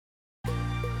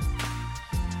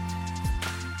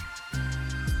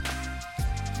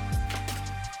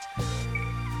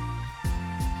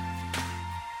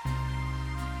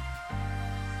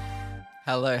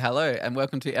Hello, and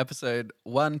welcome to episode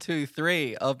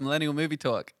 123 of Millennial Movie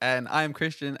Talk. And I'm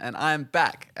Christian, and I'm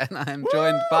back, and I'm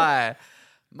joined by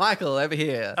Michael over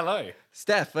here. Hello.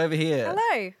 Steph over here.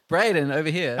 Hello. Braden over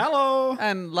here. Hello.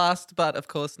 And last but, of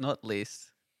course, not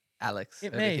least, Alex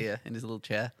over me. here in his little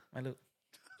chair. My little...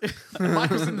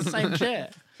 Michael's in the same chair.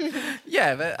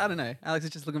 Yeah, but I don't know. Alex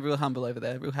is just looking real humble over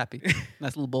there, real happy.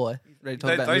 Nice little boy, ready to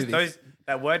talk about movies.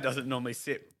 That word doesn't normally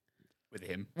sit with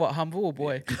him. What, humble or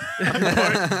boy?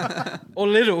 Or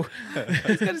little? He's got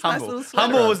his nice Humble. little sweater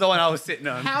Humble on. was the one I was sitting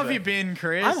on. How have but- you been,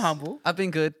 Chris? I'm humble. I've been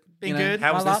good. Been you know. good.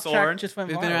 How was My the last track soaring? just went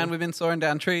We've viral. been around, we've been soaring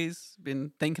down trees,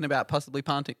 been thinking about possibly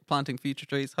planting future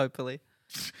trees, hopefully.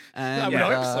 And, I would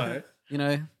hope so. You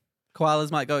know,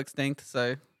 koalas might go extinct,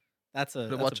 so That's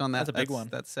a watch on that. That's a big one.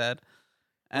 That's sad.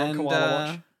 Little And koala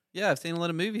watch. yeah, I've seen a lot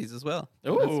of movies as well.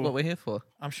 Ooh. That's what we're here for.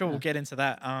 I'm sure we'll get into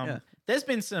that. Yeah. There's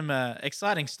been some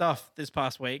exciting stuff this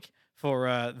past week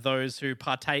for those who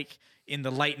partake in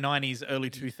the late 90s, early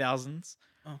 2000s.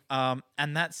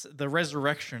 And that's the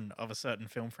resurrection of a certain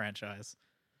film franchise.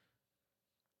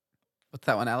 What's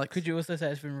that one, Alex? Could you also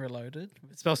say it's been reloaded?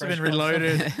 It's also been Fresh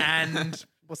reloaded. And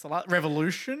what's the last?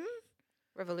 Revolution?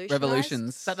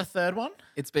 Revolutions. Is that the third one?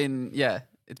 It's been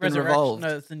it's been Resurrection? revolved.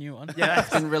 No, it's the new one. Yeah. It's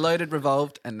been reloaded,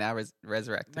 revolved, and now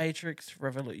resurrected. Matrix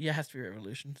Revolution. Yeah, it has to be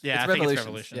Revolutions. Yeah, It's I think it's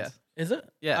Revolutions, Revolutions. Is it?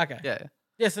 Yeah. Okay. Yeah.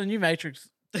 Yeah, so the new Matrix.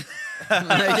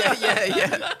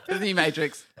 yeah. The new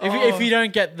Matrix. If you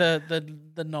don't get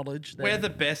the knowledge, then We're the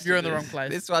best. you're at in the this. wrong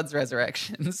place. This one's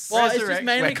Resurrections. Well, it's just Resurrection.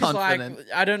 mainly We're because confident.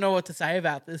 I don't know what to say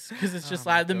about this because it's just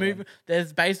like the movie.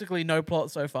 There's basically no plot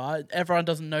so far. Everyone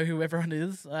doesn't know who everyone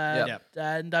is, Yep.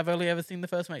 and I've only ever seen the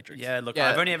first Matrix. Yeah, look, Yeah.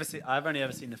 I've only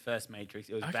ever seen the first Matrix.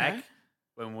 It was Okay. back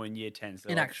when we were in year 10. So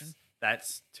In that's- action.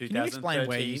 That's Can 2013. you explain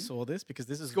where you saw this? Because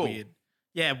this is School. weird.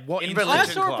 Yeah, what In in I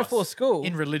religion saw it class. before school.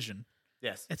 In religion.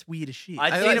 Yes. It's weird as shit.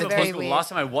 I'd I seen like it the before very school. weird. Last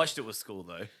time I watched it was school,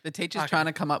 though. The teacher's Okay. trying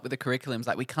to come up with a curriculum. It's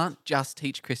like, we can't just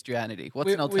teach Christianity. What's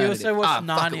We- an we alternative? also watched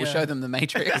fuck it, we'll Narnia. show them the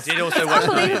Matrix. Did also It's watch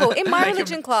unbelievable. In my Make 'em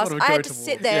religion class, sort of I go had to towards-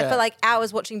 sit there Yeah. for like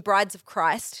hours watching Brides of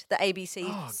Christ, the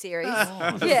ABC series.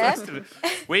 The Yeah. first of it.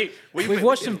 We've We've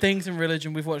watched some things in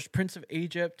religion. We've watched Prince of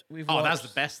Egypt. We've Oh, that's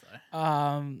watched the best though.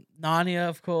 Narnia,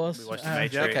 of course. We watched The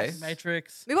Matrix. Okay.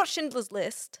 Matrix. We watched Schindler's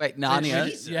List. Wait, Narnia?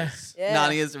 Jesus. Yes. Yeah.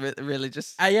 Narnia's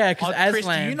religious. Yeah, because Oh, Chris, do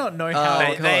Aslan. you not know how?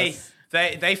 Oh,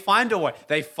 They find a way.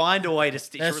 They find a way to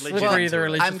stitch They're religion. slippery, into the it.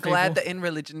 religion. I'm glad people. that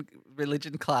in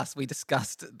religion class we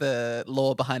discussed the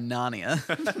lore behind Narnia.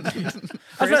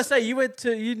 I was going to say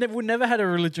would never had a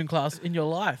religion class in your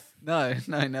life. no,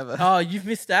 never. Oh, you've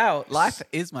missed out. Life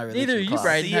is my religion Neither you, class.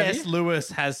 Braden. have C.S. you? Lewis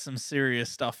has some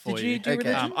serious stuff for Did you do Okay.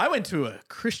 religion? I went to a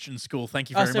Christian school. Thank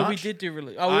you Oh, very so much. we did do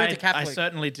religion. Oh, we went to I Catholic.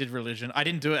 certainly did religion. I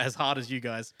didn't do it as hard as you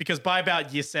guys because by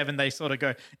about year 7 they sort of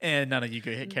go, none of you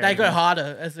go carry They go on."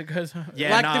 harder as it goes on.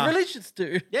 Yeah, like nah. the religions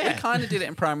do. We Yeah, kind of did it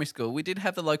in primary school. We did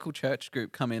have the local church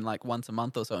group come in like once a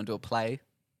month or so and do a play.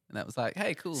 And that was like,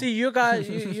 hey, cool. See, you guys,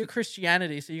 you're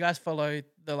Christianity, so you guys follow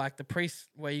the priests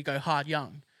where you go hard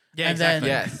young. yeah, and exactly.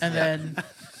 then, Yes. and then,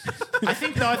 I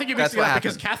think you're That's mixing it what up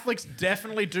because happened. Catholics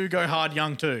definitely do go hard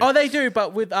young too. oh, they do,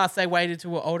 but with us, they waited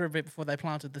till we're older a bit before they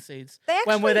planted the seeds. They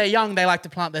when actually- they're young, they like to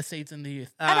plant their seeds in the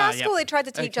youth. At our yep. school, they tried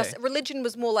to teach us Okay. religion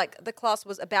was more like the class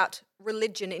was about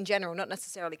religion in general, not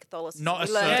necessarily Catholicism. Not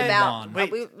we a learned certain about one.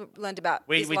 we learned about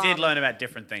We Islam. did learn about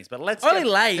different things, but let's Only get-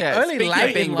 late, Yeah, only speaking of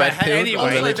late being in red life. pilled, Anyway,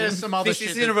 religion. Hopefully there's some other this shit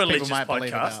is that in a people religious might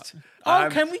believe podcast. Oh,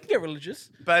 can we get religious?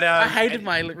 But I hated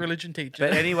my religion teacher.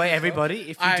 But anyway, everybody,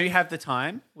 if you I- do have the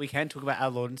time, we can talk about our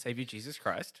Lord and Savior Jesus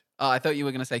Christ. Oh, I thought you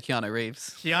were going to say Keanu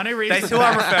Reeves. Keanu Reeves. That's who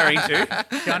I'm referring to.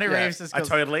 Keanu Reeves is I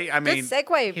totally. I Good mean,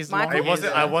 segue, his Michael. long-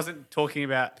 I wasn't talking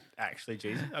about actually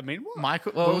Jesus. I mean, what?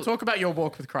 Michael. Well- we'll talk about your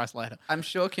walk with Christ later. I'm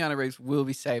sure Keanu Reeves will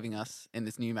be saving us in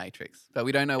this new Matrix, but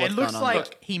we don't know what's It looks going on.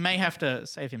 like he may have to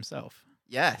save himself.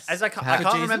 Yes. As I Perhaps.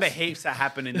 can't remember heaps that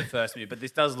happened in the first movie, but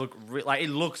this does look like it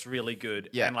looks really good.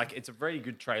 Yeah. And like it's a very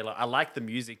good trailer. I like the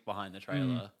music behind the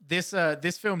trailer. This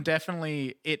film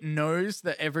definitely it knows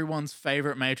that everyone's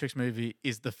favorite Matrix movie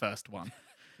is the first one,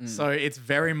 so it's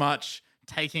very much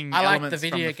taking. I like the elements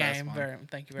from video the first game. one.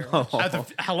 Thank you very much.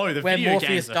 The Where video Morpheus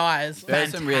games are dies.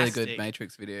 There's some really good fantastic.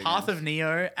 Matrix video Path games. of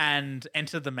Neo and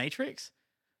Enter the Matrix.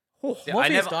 Oh, Yeah,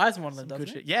 Morpheus dies in one of them, good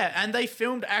doesn't shit. he? Yeah, and they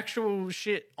filmed actual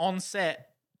shit on set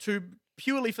to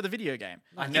purely for the video game.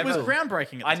 It was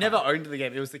groundbreaking. At the I time. never owned the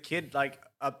game. It was the kid like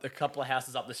up a couple of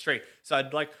houses up the street. So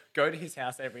I'd like go to his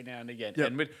house every now and again,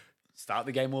 and we'd start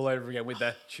the game all over again with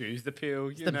the choose the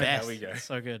pill. You the know best. how we go. It's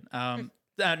so good.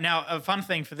 Now, a fun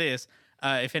thing for this,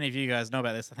 if any of you guys know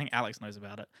about this, I think Alex knows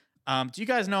about it. Do you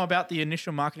guys know about the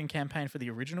initial marketing campaign for the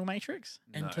original Matrix?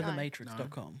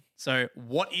 Enterthematrix.com. So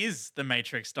what is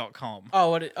thematrix.com?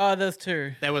 Oh, there's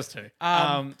two. There was two.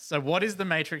 So what is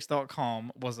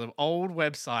thematrix.com was an old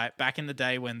website back in the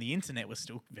day when the internet was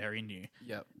still very new.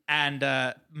 Yep.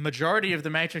 And majority of the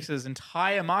Matrix's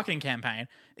entire marketing campaign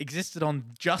existed on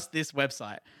just this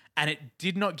website. And it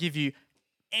did not give you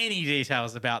any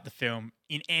details about the film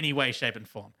in any way, shape, and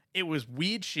form. It was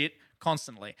weird shit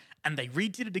constantly. And they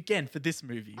redid it again for this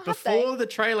movie. Before the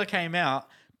trailer came out,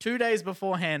 2 days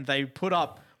beforehand, they put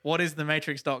up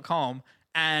whatisthematrix.com,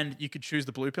 and you could choose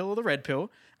the blue pill or the red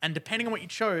pill. And depending on what you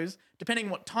chose, depending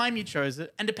on what time you chose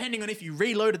it, and depending on if you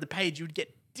reloaded the page, you would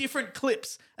get different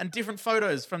clips and different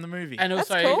photos from the movie. And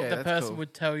That's also, cool. the Yeah, that's person cool.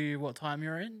 would tell you what time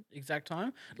you're in, exact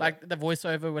time. Like the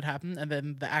voiceover would happen, and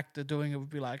then the actor doing it would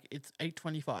be like, "It's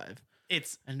 8:25,"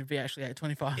 It's and it'd be actually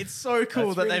 8:25. it's so cool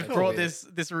That's that really they've cool. brought Yeah.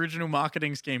 this original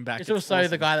marketing scheme back. It's also the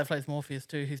awesome. guy that plays Morpheus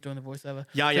too. He's doing the voiceover.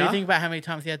 Yeah, so yeah. you think about how many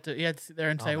times he had to sit there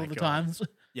and say my all the God. times.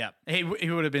 Yeah, he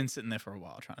would have been sitting there for a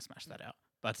while trying to smash that out.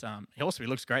 But he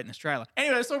looks great in this trailer.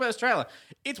 Anyway, let's talk about this trailer.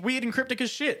 It's weird and cryptic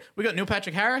as shit. We got Neil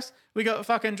Patrick Harris. We got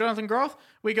fucking Jonathan Groff.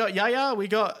 We got Yaya. We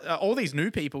got all these new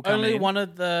people coming Only in. one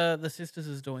of the sisters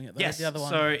is doing it. Though. Yes, the other one.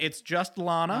 so it's just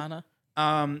Lana.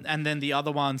 Lana. And then the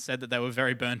other one said that they were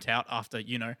very burnt out after,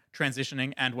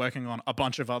 transitioning and working on a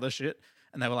bunch of other shit.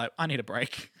 And they were like, I need a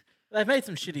break. They've made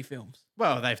some shitty films.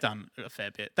 Well, they've done a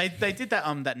fair bit. They did that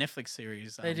Netflix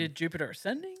series. They did Jupiter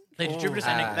Ascending. They did Jupiter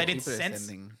Ascending. They did Jupiter Sense.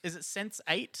 Ascending. Is it Sense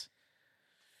 8?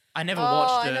 I never Oh,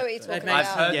 watched I it. know what you're talking They've made- I've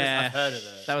about. heard, Yeah. I've heard of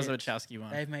it. That was a Wachowski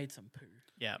one. They've made some poo.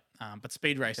 Yeah. But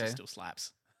Speed Racer Okay. still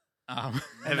slaps.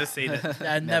 Never seen it.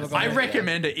 I never got I it.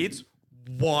 recommend it. It's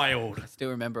wild.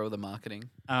 Still remember all the marketing.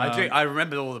 I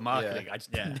remember all the marketing. I just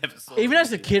Yeah. never saw Even it.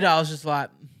 as a kid, I was just like,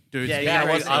 Dude, Yeah, Speed yeah,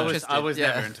 Racer I is was Yeah.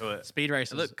 never into it. Speed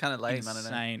Racer It looked kinda lame, I don't know.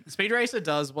 insane. Speed Racer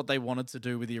does what they wanted to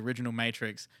do with the original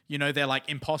Matrix. They're like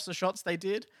imposter shots they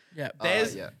did. yeah.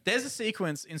 There's a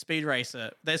sequence in Speed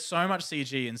Racer. There's so much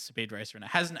CG in Speed Racer, and it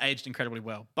hasn't aged incredibly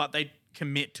well, but they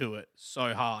commit to it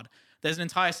so hard. There's an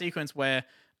entire sequence where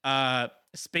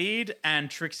Speed and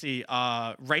Trixie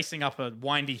are racing up a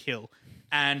windy hill,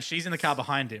 and she's in the car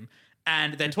behind him,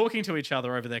 and they're talking to each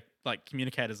other over their like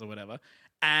communicators or whatever.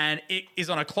 And it is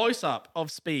on a close up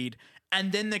of Speed,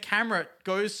 and then the camera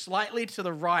goes slightly to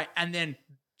the right and then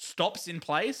stops in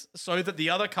place so that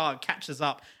the other car catches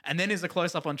up, and then is a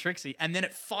close up on Trixie, and then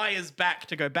it fires back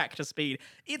to go back to Speed.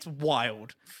 It's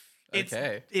wild.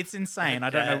 Okay. It's insane. I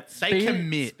don't know. They Speed,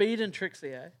 commit. Speed and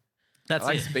Trixie, eh? That's I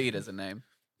like it. Speed as a name.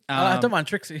 I don't mind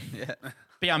Trixie. Yeah. But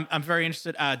yeah, I'm very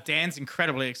interested. Dan's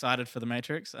incredibly excited for The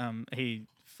Matrix. He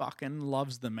fucking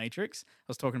loves The Matrix. I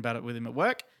was talking about it with him at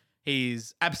work.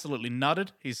 He's absolutely nutted.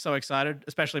 He's so excited,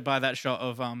 especially by that shot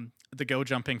of the girl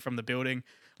jumping from the building,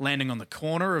 landing on the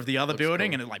corner of the other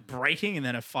building, cool. and it like breaking, and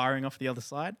then her firing off the other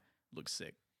side. Looks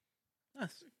sick.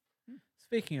 Nice.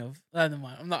 Speaking of, never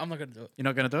mind. I'm not going to do it. You're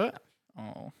not going to do it? Oh.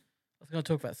 I was going to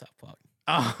talk about South Park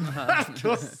Oh, of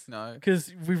course. No.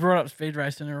 because we brought up Speed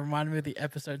Racer and it reminded me of the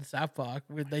episode in South Park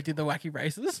where they did the wacky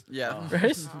races. Yeah.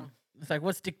 Race. It's like,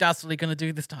 what's Dick Dastardly going to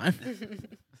do this time?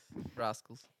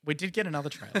 Rascals. We did get another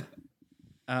trailer.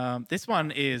 This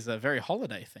one is very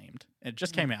holiday themed. It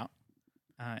just came out,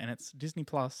 and it's Disney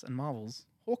Plus and Marvel's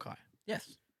Hawkeye.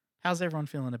 Yes. How's everyone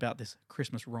feeling about this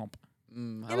Christmas romp? I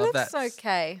It love looks that.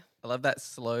 okay. I love that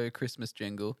slow Christmas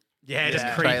jingle. Yeah, just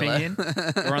Yeah. creeping Trailer. in.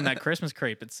 We're on that Christmas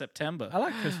creep. It's September. I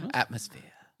like Christmas. Atmosphere.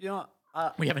 You know,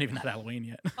 We haven't even had Halloween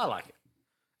yet. I like it.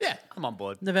 Yeah. I'm on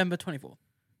board. November 24th.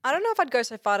 I don't know if I'd go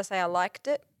so far to say I liked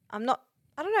it. I don't know.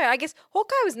 I guess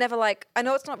Hawkeye was never like, I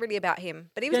know it's not really about him,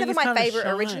 but he was Yeah, never he's my kinda favorite shy.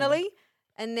 originally.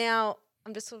 And now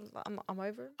I'm just sort of, I'm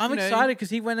over it. I'm You know- excited because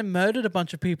he went and murdered a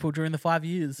bunch of people during the 5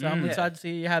 years. So I'm Mm. excited to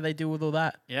see how they deal with all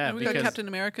that. Yeah, And we got because Captain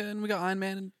America and we got Iron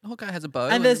Man and Hawkeye has a bow.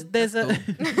 And there's that's a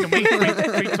cool. can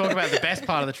we talk about the best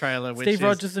part of the trailer, which Steve is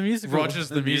Rogers the musical. Rogers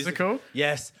the musical.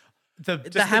 Yes.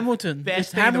 Just Hamilton. best It's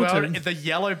thing in the world, Hamilton. the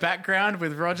yellow background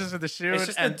with Rogers with the shield. It's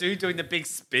just and the dude doing the big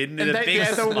spin and, and the they, big yeah,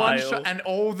 the smile. one shot, and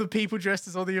all the people dressed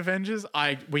as all the Avengers.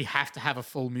 We have to have a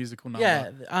full musical number. Yeah,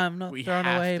 I'm not We throwing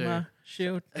have away to. my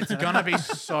shield. It's gonna be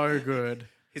so good.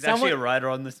 He's actually Someone- a writer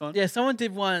on this one. Yeah, someone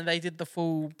did one. They did the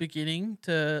full beginning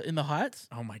to In the Heights.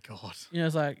 Oh my god. You know,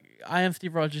 it's like, I am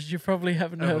Steve Rogers. You probably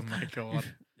haven't Oh heard. my god.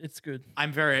 It's good.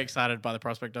 I'm very excited by the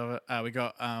prospect of it. We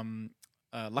got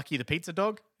Lucky the Pizza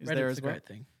Dog is there Reddit's as a well. great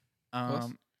thing.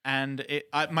 course. And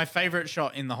my favorite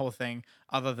shot in the whole thing,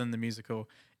 other than the musical,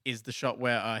 is the shot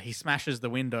where he smashes the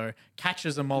window,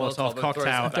 catches a Molotov Molotov and throws cocktail, it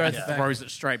back. and Throws it back. throws it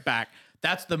straight back.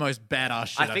 That's the most badass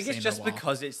shit I I've think seen it's just in a while.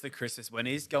 because it's the Christmas when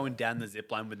he's going down the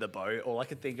zip line with the bow. All I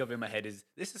can think of in my head is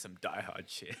this is some Die Hard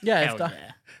shit. Yeah, Hell it's done.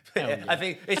 yeah. Hell yeah. I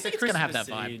think it's I think a it's gonna have Christmas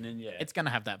that vibe. scene, and yeah, It's gonna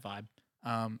have that vibe.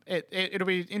 It'll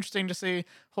be interesting to see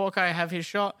Hawkeye have his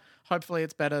shot. Hopefully,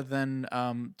 it's better than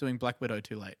doing Black Widow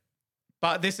too late.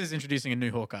 But this is introducing a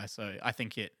new Hawkeye, so I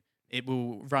think it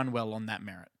will run well on that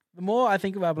merit. The more I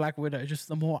think about Black Widow, just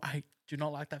the more I do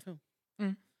not like that film.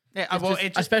 Yeah, It's well, just- it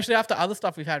just especially after other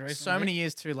stuff we've had recently. so many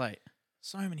years too late.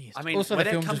 So many years. I too mean, Also, when the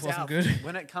it film comes just wasn't out, good.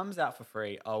 when it comes out for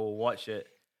free, I will watch it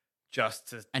just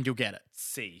to and you'll get it.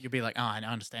 see. You'll be like, oh, I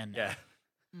understand now. Yeah,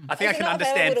 I think I Is it can not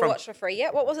understand available to from. watch for free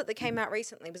yet? What was it that came out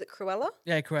recently? Was it Cruella?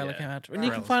 Yeah, Cruella Yeah. came out. And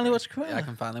you can Cruella's finally great. watch Cruella. Yeah, I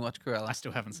can finally watch I Cruella.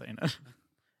 still haven't seen it.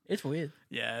 It's weird.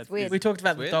 Yeah, Weird. We talked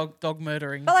about the weird. dog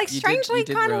murdering. But like You did- strangely, you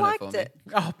did kind of ruin it for liked me. it.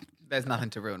 Oh, There's nothing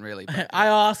to ruin, really. But I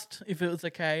asked if it was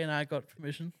okay, and I got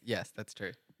permission, yes, that's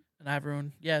true. and I have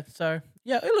ruined. Yeah, so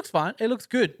yeah, it looks fine. It looks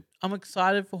good. I'm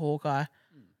excited for Hawkeye,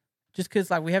 just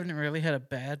because like we haven't really had a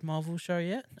bad Marvel show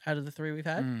yet out of the 3 we've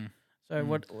had. So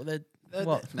what?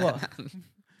 What?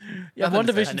 Yeah, Nothing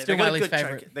to say. WandaVision's And still they got my a least good track-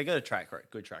 favorite. They got a track record.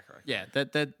 Good track record. Yeah,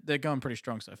 they're going pretty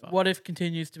strong so far. What If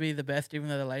continues to be the best, even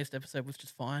though the latest episode was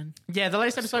just fine. Yeah, the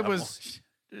latest episode what I was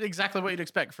exactly what you'd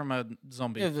expect from a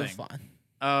zombie It thing. was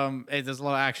fine. There's a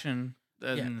lot of action,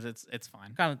 and it's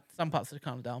fine. Kind of some parts are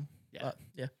kind of dumb. Yeah. But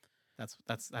yeah. That's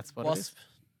what it is. Wasp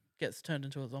gets turned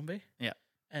into a zombie. Yeah.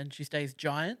 And she stays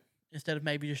giant instead of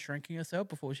maybe just shrinking herself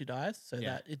before she dies so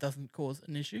Yeah. that it doesn't cause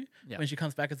an issue Yeah. when she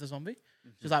comes back as a zombie.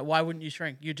 She's like, why wouldn't you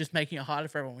shrink? You're just making it harder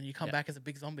for everyone when you come Yeah. back as a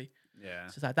big zombie. Yeah.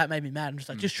 She's like, that made me mad. I'm just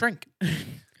like, just shrink.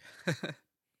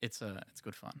 It's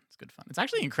good fun. It's good fun. It's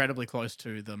actually incredibly close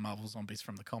to the Marvel zombies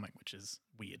from the comic, which is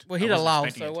weird. We're I here to wasn't lull,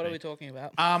 expecting it so to what are be. we talking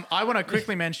about? I want to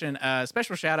quickly mention a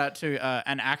special shout out to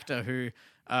an actor who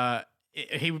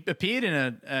he appeared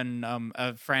in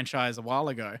a franchise a while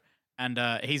ago, and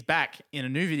he's back in a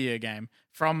new video game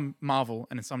from Marvel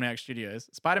and Insomniac Studios,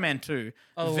 Spider-Man 2,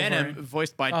 Oh, Venom, Wolverine.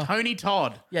 voiced by Oh. Tony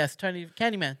Todd. Yes, Tony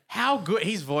Candyman. How good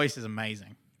his voice is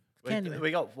amazing. Candyman.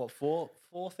 We got what four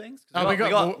things? Oh, we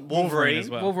got Wolverine as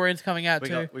well. Wolverine's coming out We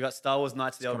too. got Star Wars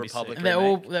Knights of the Old gonna be sick. Republic. And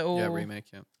they're all Yeah, remake.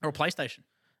 Yeah. Or PlayStation.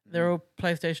 they're all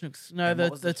PlayStation. No, And the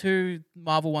what was the the- two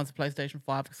Marvel ones are PlayStation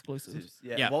 5 exclusives.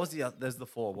 Yeah. Yeah. What was the? There's the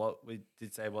four. What we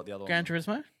did say about the other Gran one?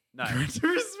 Turismo. No.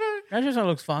 Gran Turismo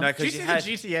looks fun. No, Did you because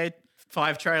see you the had. GTA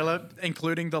 5 trailer,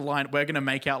 including the line, we're going to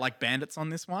make out like bandits on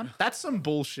this one? That's some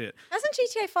bullshit. Hasn't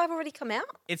GTA 5 already come out?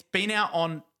 It's been out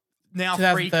on now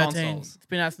 3 2013. consoles. It's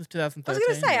been out since 2013. I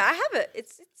was gonna say I have it.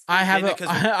 It's I have Yeah, it. because-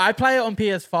 I play it on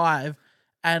PS5,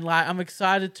 and like I'm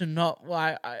excited to not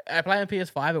like I play on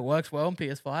PS5. It works well on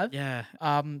PS5. Yeah.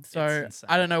 So insane.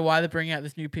 I don't know why they're bringing out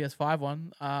this new PS5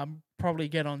 one. Probably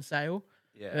get on sale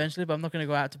Yeah. eventually, but I'm not going to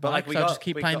go out to buy like, it we because I'll got- just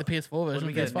keep we playing got- the PS4 what version did of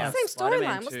we get PS5 now? same Spider-Man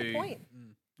storyline. What's the 2. point?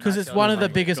 because No, it's God one of of the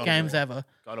War. biggest God of games War. ever.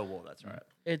 God of War. That's right.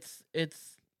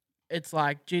 It's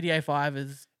like GTA 5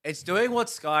 is. It's doing what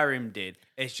Skyrim did.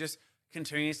 It's just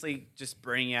continuously just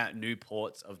bringing out new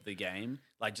ports of the game,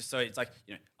 like just so it's like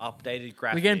updated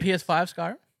graphics. We getting PS5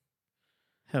 Skyrim?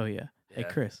 Hell yeah. Hey, Yeah.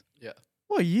 Chris. Yeah.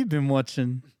 What have you been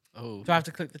watching? Oh, Do I have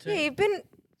to click the two? Yeah, you've been.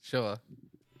 sure.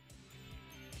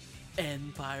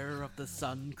 Empire of the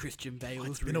Sun, Christian Bale,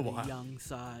 it's been a while. Young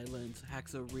Silence,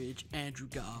 Hacksaw Ridge, Andrew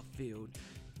Garfield,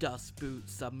 Dust Boot,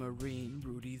 Submarine,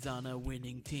 Rudy's on a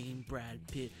winning team, Brad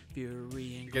Pitt,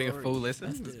 Fury, and You're getting a Glory full listen.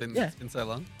 Invested. Yeah. It's been so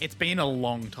long. It's been a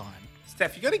long time.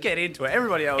 Steph, you got to get into it.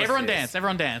 Everybody else. Everyone is. dance.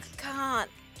 Everyone dance. Can't.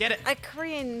 Get it. I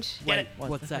cringe. Get it.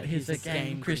 What's that? Here's a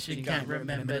game. Christian can't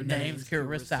remember names.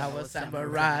 Kurosawa,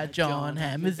 Samurai, John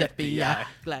Hammers, FBI,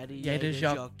 Gladiator,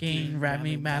 Joaquin,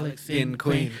 Rami Malek, Sin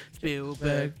Queen,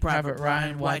 Spielberg, Private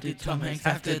Ryan. Why did Tom Hanks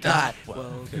have to die?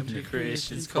 Welcome to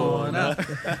Christian's Corner.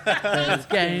 There's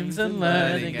games and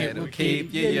learning. It will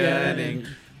keep you yearning.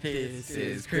 This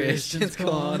is Christian's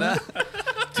Corner.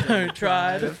 Don't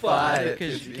try to fight it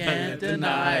because you can't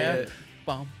deny it.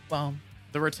 Bum, bum.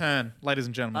 The return, ladies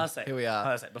and gentlemen. I'll say, Here we are.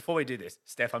 I'll say, before we do this,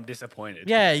 Steph, I'm disappointed.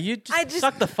 Yeah, you I just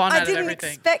suck the fun I out of didn't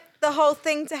everything. expect the whole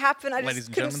thing to happen. I Ladies just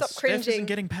and couldn't gentlemen, stop Steph isn't cringing.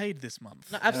 getting paid this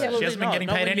month. No, absolutely She hasn't been not. getting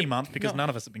Not paid when any you- month because no. none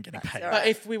of us have been getting paid. all right. But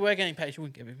if we were getting paid, she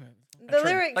wouldn't give me money. The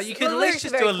lyrics. But you the can at lyrics least are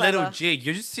just do a very little clever. jig.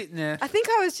 You're just sitting there. I think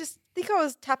I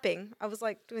was tapping. I was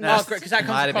like doing Oh, this. great, because that Might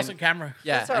comes have across been- on camera.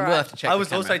 Yeah, That's and all we'll right. have to check. I the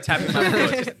was also camera tapping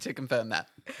my foot. to confirm that.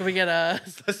 Can we get a...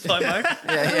 Slow mo.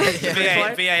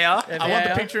 Yeah. VAR. I want the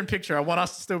Yeah. picture in picture. I want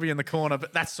us to still be in the corner,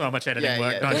 but that's so much editing Yeah,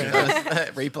 work, yeah.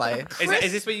 don't you? Replay.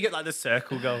 Is this where you get like the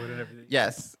circle going and everything?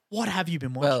 Yes. What have you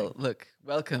been watching? Well, look.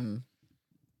 Welcome,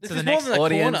 This To is the more next than a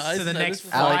audience, corner, to the isn't it? next This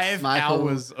is Alex, 5 Michael.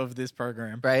 hours of this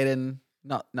program. Brayden,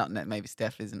 Not maybe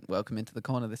Steph isn't welcome into the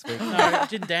corner this week. No, it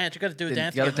didn't dance. You got to do a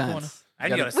dance You in gotta the corner. dance.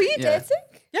 And you gotta Were you dancing?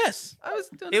 Yes. I was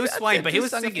doing. It was I swaying, but he just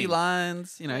was sung a few singing.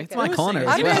 lines. You know, it's Okay. my He was corner. singing.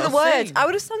 As I didn't know well. the words. Sing. I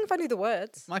would have sung if I knew the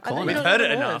words. My I don't corner. know We've heard the it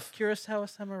words. enough. Kurosawa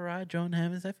Samurai, John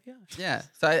Hammond's FBI. Yeah.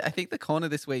 So I think the corner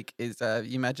this week is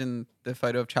you imagine the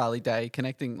photo of Charlie Day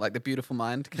connecting, like the beautiful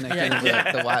mind connecting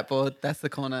Yeah. the whiteboard. That's the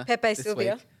corner. Pepe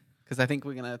Sylvia. Because I think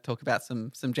we're going to talk about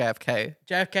some JFK.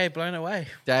 JFK blown away.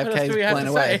 What else JFK's do we have blown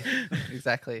to away. say?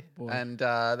 Exactly. And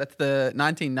that's the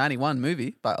 1991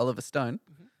 movie by Oliver Stone,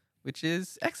 which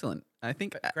is excellent. I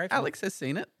think Great film. Alex has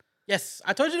seen it. Yes,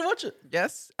 I told you to watch it.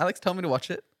 Yes, Alex told me to watch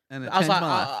it, and it I was changed like,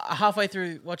 my life. halfway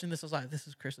through watching this, I was like, this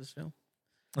is Chris's film.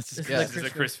 This is This Yeah. is This is a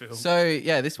Chris Chris film. So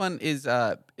yeah, this one is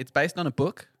it's based on a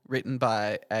book written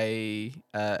by a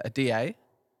DA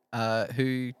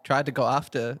who tried to go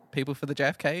after people for the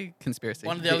JFK conspiracy.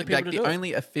 One of the only people like to the do it.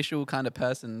 only official kind of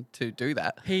person to do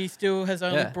that. He still has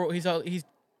only Yeah. brought he's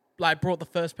like brought the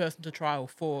first person to trial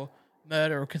for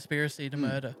murder or conspiracy Hmm. to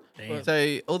murder. But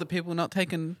So all the people not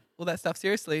taking all that stuff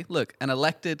seriously. Look, an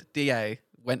elected DA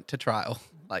went to trial.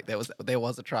 Like there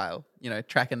was a trial. You know,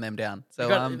 tracking them down. So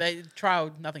they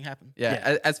trialed, nothing happened.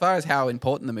 yeah, as far as how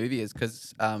important the movie is,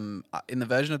 because in the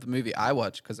version of the movie I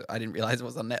watched, because I didn't realize it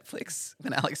was on Netflix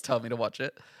when Alex told me to watch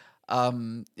it,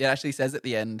 it actually says at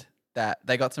the end that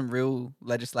they got some real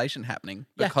legislation happening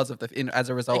Yeah. because of as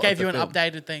a result. It gave of the you an film.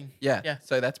 updated thing. Yeah, Yeah.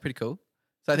 so that's pretty cool.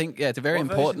 So I think it's a very What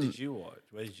version important. did you watch?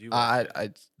 Where did you watch? I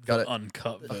got the it.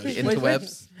 uncut The version.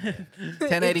 interwebs,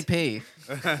 1080p.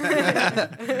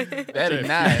 Very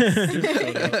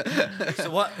nice. So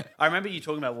what? I remember you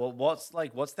talking about what's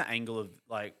the angle of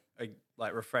like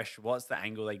refresh? What's the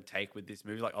angle they take with this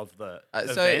movie? Like of the So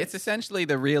it's events? essentially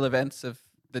the real events of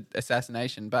the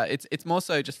assassination, but it's more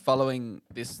so just following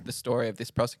the story of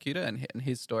this prosecutor and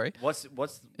his story. what's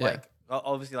Yeah. like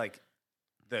obviously like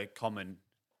the common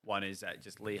one is that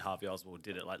just Lee Harvey Oswald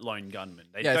did it, like lone gunman.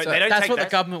 They Yeah, don't, so they don't That's take what that.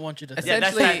 the government wants you to think. Yeah,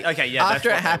 that's Essentially, that- okay, yeah, that's after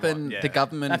what it they want, happened, yeah. the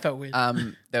government That felt weird.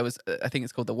 there was I think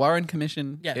it's called the Warren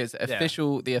Commission. Yeah. Is Yeah. the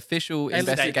official Statement,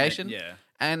 investigation. yeah.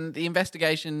 And the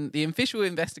official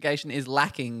investigation is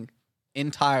lacking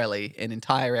entirely in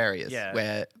entire areas Yeah.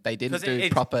 where they didn't 'Cause do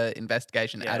it- proper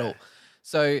investigation at Yeah. all.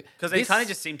 So Because they this- kind of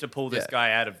just seem to pull this yeah.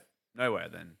 guy out of nowhere.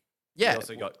 Then yeah. he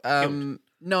also got killed.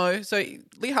 No, so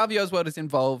Lee Harvey Oswald is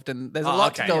involved, and there's a Oh,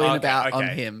 lot okay, to go in okay, about on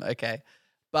okay. him. Okay,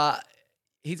 but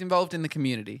he's involved in the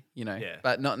community, you know, Yeah.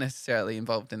 but not necessarily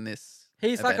involved in this.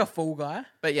 He's like a event. fool guy.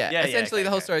 But yeah, Yeah, yeah, essentially okay, the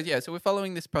whole okay. story is so we're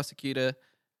following this prosecutor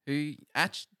who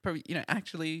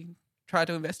actually tried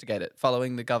to investigate it,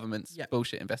 following the government's Yeah.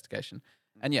 bullshit investigation.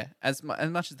 And yeah, as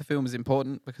much as the film is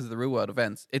important because of the real world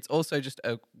events, it's also just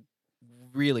a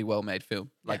really well made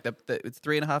film. Like it's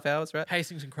 3.5 hours, right?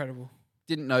 Pacing's incredible.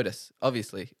 Didn't notice,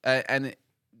 obviously,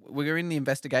 we're in the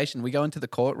investigation. We go into the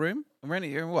courtroom.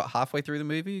 You're what, halfway through the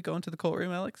movie? You go into the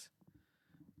courtroom, Alex?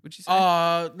 Would you say?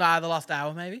 Oh, nah, the last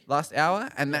hour maybe. Last hour,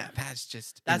 and that's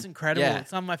just That's incredible. Yeah.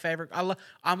 It's some of my favorite.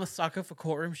 I'm a sucker for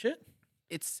courtroom shit.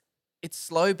 It's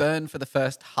slow burn for the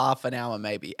first half an hour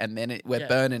maybe, and then we're Yeah.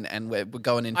 burning and we're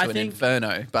going into I an think-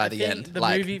 inferno by I the think end. the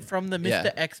Like, movie from the Mr.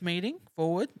 yeah. X meeting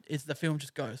forward is the film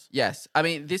just goes. Yes, I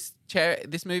mean this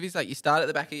movie's like you start at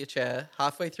the back of your chair,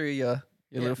 halfway through your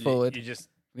little forward. You just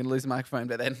I'm gonna lose the microphone,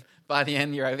 but then by the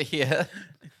end you're over here,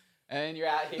 and you're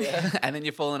out here, and then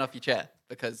you're falling off your chair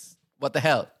because what the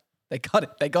hell? They got it.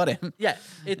 They got him. Yeah,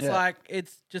 it's Yeah. like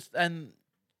it's just and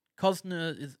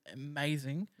Costner is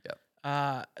amazing. Yep.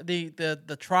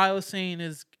 The trial scene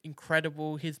is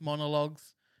incredible. His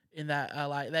monologues in that are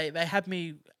like they had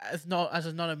me as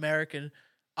a non-American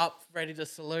up ready to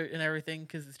salute and everything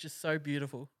because it's just so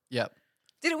beautiful. Yep.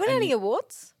 Did it win And any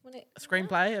awards?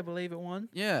 Screenplay, I believe it won.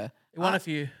 Yeah. It won a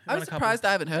few. It I won was a couple. surprised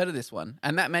I haven't heard of this one,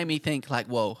 and that made me think like,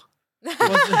 whoa.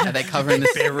 Was Are they covering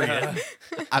this?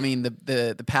 I mean,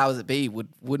 the powers that be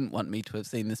wouldn't want me to have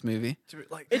seen this movie.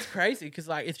 like It's crazy because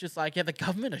like it's just like the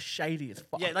government is shady as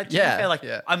fuck. yeah, like to Yeah, be fair, like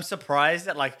yeah. I'm surprised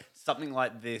that like something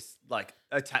like this, like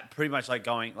pretty much like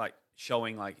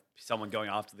showing like someone going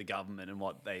after the government and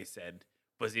what they said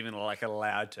was even like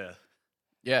allowed to.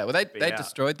 Yeah, well, they out.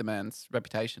 destroyed the man's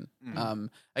reputation. I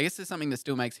guess there's something that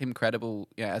still makes him credible,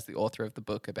 as the author of the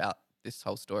book about this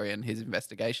whole story and his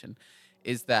investigation,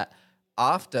 is that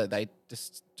after they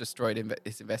destroyed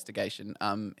his investigation,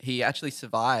 he actually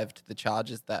survived the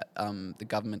charges that the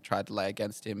government tried to lay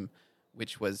against him,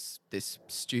 which was this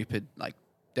stupid like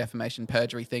defamation,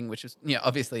 perjury thing, which was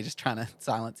obviously just trying to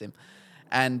silence him.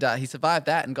 And he survived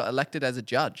that and got elected as a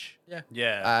judge. Yeah.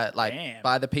 Damn.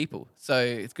 By the people. So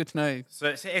it's good to know So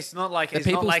it's not like the it's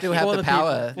people not like still he- have For the the people,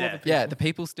 power. for the Yeah, people. the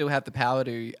people still have the power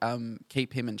to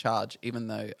keep him in charge, even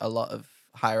though a lot of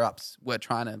higher ups were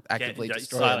trying to actively yeah,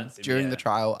 destroy him silence him, during yeah. the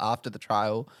trial, after the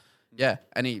trial. Yeah,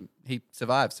 and he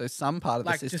survived. So some part of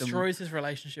Like the system destroys his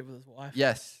relationship with his wife.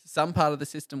 Yes, some part of the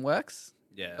system works.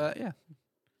 Yeah. But yeah.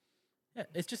 Yeah,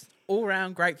 it's just all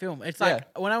round great film. It's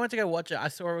like when I went to go watch it, I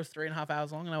saw it was 3.5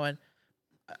 hours long, and I went,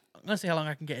 I'm gonna see how long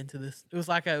I can get into this. It was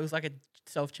like a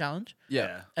self challenge,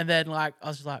 Yeah. and then like I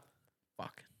was just like,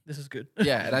 fuck, this is good.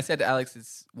 Yeah, and I said to Alex,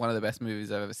 it's one of the best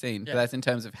movies I've ever seen. Yeah. But that's in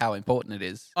terms of how important it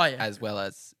is, Oh, yeah. as well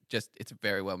as just it's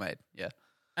very well made. Yeah,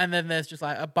 And then there's just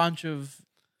like a bunch of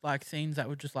like scenes that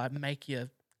would just like make you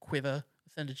quiver,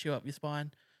 send a chill up your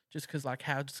spine, just because like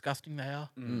how disgusting they are.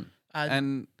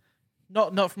 and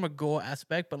Not from a gore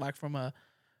aspect, but like from a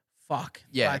fuck.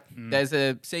 yeah, Like, there's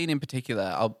a scene in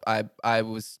particular. I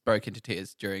was broke into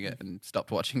tears during it and stopped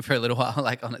watching for a little while.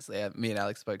 Like honestly, me and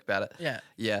Alex spoke about it. yeah.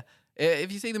 Yeah,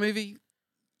 if you see the movie,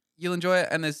 you'll enjoy it,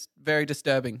 and it's very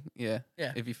disturbing. Yeah,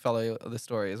 Yeah. If you follow the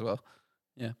story as well.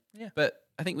 Yeah, Yeah. But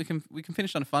I think we can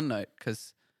finish on a fun note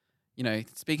because,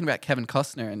 speaking about Kevin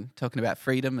Costner and talking about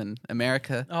freedom and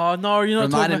America, Oh no, you're not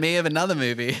reminded talking me of another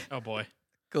movie Oh boy.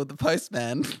 called The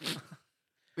Postman.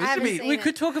 I haven't seen We it.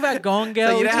 could talk about Gone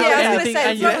Girl. you know we how could do I was gonna anything, say,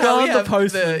 and it's you've not- gone the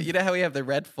Postman. You know how we have the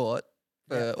Red Fort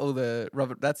for all the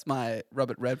That's my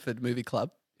Robert Redford movie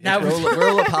club. Now Which we're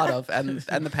all a part of, and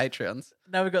the Patreons.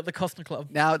 Now we've got the Costner Club.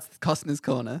 Now it's Costner's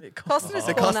Corner. Costner's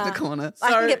The Corner. Costner Corner. I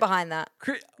So- can get behind that.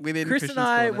 Within Chris Christian's and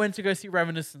I Corner. went to go see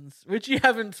Reminiscence, which you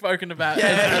haven't spoken about. Yeah,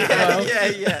 as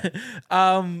well.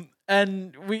 yeah.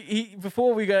 And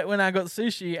before we got when I got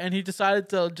sushi, and he decided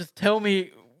to just tell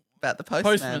me About the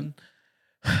Postman.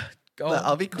 Postman. Go Look, on.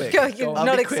 I'll be quick. Go, you're I'll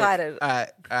not be quick. excited. All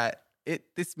right.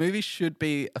 This movie should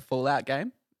be a Fallout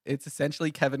game. It's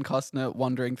essentially Kevin Costner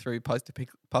wandering through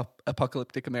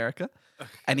post-apocalyptic America,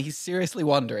 and he's seriously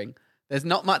wandering. There's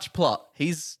not much plot.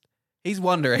 He's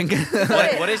wandering.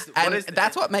 What is And the-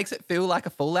 that's what makes it feel like a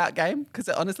Fallout game, because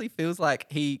it honestly feels like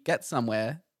he gets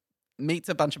somewhere, meets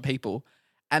a bunch of people,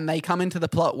 and they come into the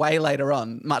plot way later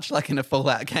on, much like in a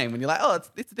Fallout game when you're like, oh,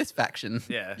 it's this faction.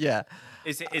 Yeah. Yeah.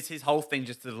 Is his whole thing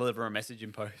just to deliver a message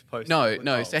in post? No.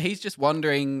 Oh. So he's just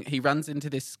wandering. He runs into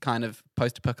this kind of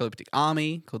post-apocalyptic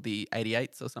army called the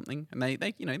 88s or something, and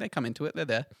they come into it. They're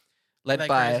there, they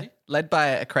crazy? led by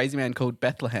a crazy man called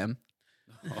Bethlehem,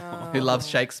 who loves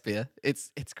Shakespeare. It's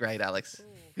great, Alex.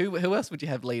 Who else would you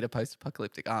have lead a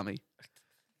post-apocalyptic army?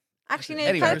 Actually, no,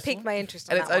 Anyway. you kind of piqued my interest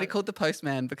in And that it's only one. called the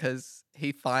Postman because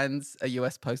he finds a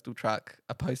US postal truck,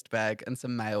 a post bag, and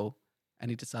some mail, and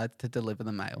he decides to deliver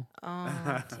the mail.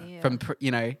 Oh, dear. From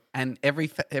and every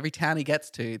town he gets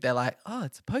to, they're like, "Oh,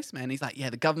 it's a postman." He's like, "Yeah,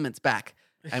 the government's back,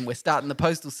 and we're starting the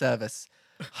postal service.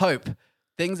 Hope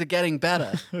things are getting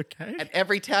better." Okay. And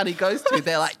every town he goes to,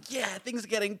 they're like, "Yeah, things are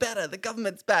getting better. The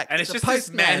government's back." And it's a just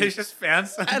this man who's just found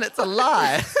some. and it's a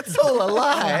lie. It's all a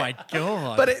lie. Oh my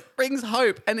god. But it brings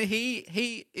hope, and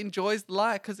he enjoys the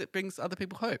lie because it brings other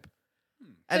people hope.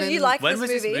 So you like When this was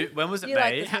this movie? mo- when was it You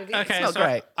like made? this movie? Okay, not so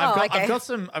great. I've Okay. got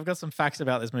some facts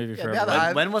about this movie for now everyone. that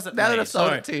I've- when was it Now that made? I've sold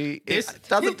Sorry. it to you, This- it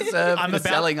doesn't deserve the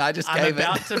selling I just I'm gave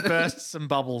about it. to burst some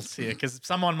bubbles here because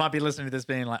someone might be listening to this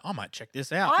being like, I might check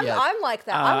this out. I'm, Yeah. I'm like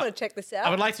that. I Uh, want to check this out. I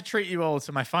would like to treat you all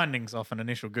to my findings off an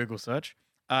initial Google search.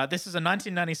 This is a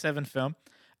 1997 film,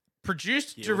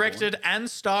 produced, Year we're directed, and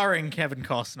starring Kevin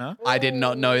Costner. I did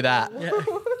not know that. Yeah.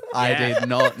 I Yeah. did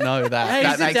not know that. Hey,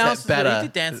 that makes it He better.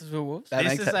 did Dances with Wolves. That This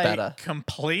makes is it a better.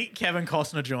 complete Kevin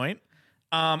Costner joint.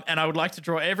 And I would like to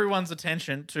draw everyone's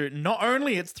attention to not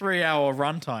only its 3-hour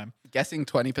runtime, Guessing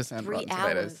 20% 3 Rotten hours.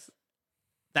 Tomatoes.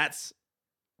 that's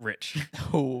rich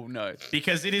Oh no.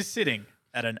 because it is sitting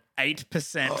at an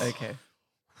 8%. Okay.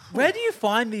 Where do you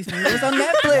find these It movies? was on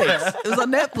Netflix. It was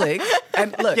on Netflix.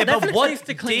 And look, Yeah, but Netflix what needs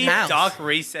to clean deep, house. dark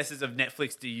recesses of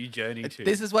Netflix do you journey to?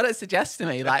 this is what it suggests to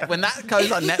me. Like when that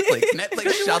goes on Netflix, Netflix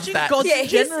shoves watching that Gods Yeah, in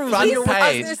he's- general. front he's- I was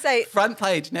page. gonna say- Front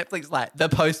page. Netflix like The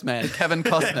Postman, Kevin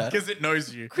Costner. Because it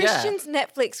knows you. Christian's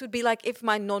Netflix would be like if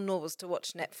my nonna was to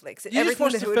watch Netflix. You just Everything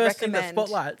watch that the he would first thing that recommend.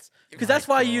 spotlights. Because that's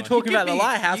why you're talking You give about the me-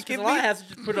 Lighthouse. you Because give the me- Lighthouse is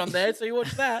just put on there, so you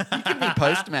watch that. Give me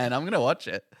Postman. I'm gonna watch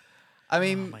it. I Oh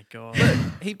mean, my god.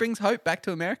 he brings hope back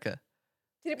to America.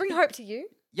 Did it bring hope to you?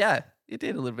 Yeah, it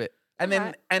did a little bit. And then,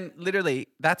 Alright. and literally,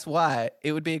 that's why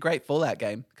it would be a great Fallout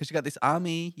game because you got this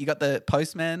army, you got the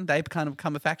Postman. They kind of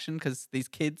become a faction because these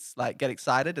kids like get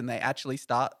excited and they actually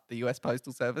start the U.S.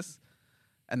 Postal Service,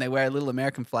 and they wear little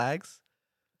American flags.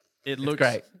 It looks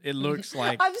great. It looks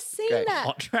like I've seen Great. that.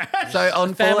 hot trash. So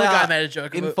on Family Fallout, Guy made a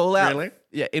joke of in it. Fallout, Really?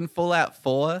 yeah, in Fallout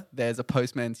 4, there's a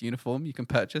postman's uniform you can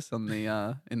purchase on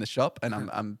the in the shop, and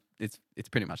I'm it's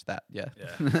pretty much that. Yeah.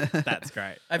 That's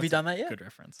great. Have you That's done a that yet? Good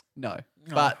reference. No,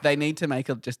 No. but they need to make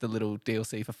just a little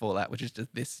DLC for Fallout, which is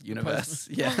just this universe.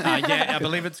 Yeah. Yeah, I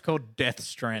believe it's called Death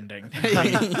Stranding.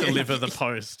 Deliver the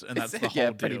post, and that's the whole yeah,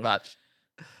 deal. pretty much.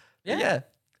 Yeah.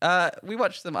 We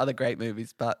watched some other great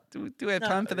movies, but do we have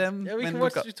time for them? Yeah, we when can we've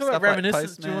watch. got You talk about stuff like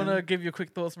Reminiscence. Do you want to Postman? give your quick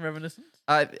thoughts on Reminiscence?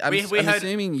 I'm heard,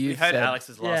 assuming you we heard said.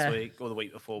 Alex's last Yeah. week or the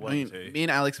week before I one mean, too. me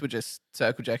and Alex were just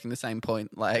circle jerking the same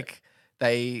point. Like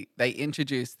they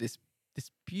introduced this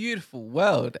beautiful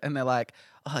world, and they're like,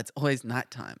 oh, it's always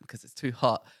nighttime because it's too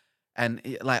hot, and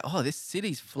like, oh, this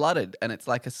city's flooded, and it's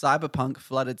like a cyberpunk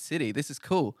flooded city. This is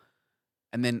cool.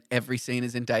 And then every scene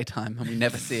is in daytime, and we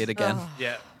never see it again. Oh.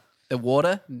 Yeah, The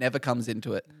water never comes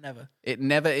into it. Never. It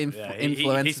never yeah.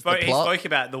 influences He spoke the plot.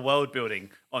 about the world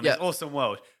building on Yeah. this awesome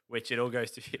world, which it all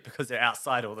goes to shit because they're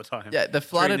outside all the time. Yeah, the during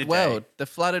flooded the day. world. The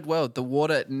flooded world. The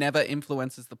water never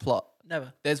influences the plot.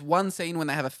 Never. There's one scene when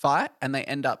they have a fight and they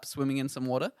end up swimming in some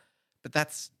water, but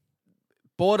that's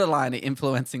borderline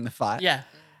influencing the fight. Yeah.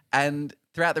 And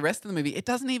throughout the rest of the movie, it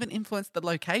doesn't even influence the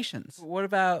locations. What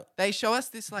about? They show us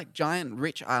this like giant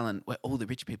rich island where all the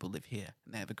rich people live here,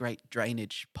 and they have a great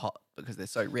drainage pot because they're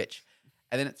so rich.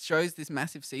 And then it shows this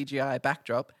massive CGI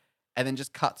backdrop, and then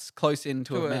just cuts close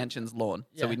into To a a- mansion's lawn.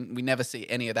 So Yeah. we never see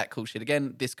any of that cool shit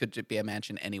again. This could just be a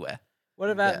mansion anywhere. What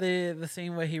about the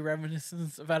scene where he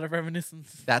reminisces about a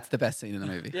reminiscence? That's the best scene in the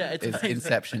movie. Yeah, it's is amazing.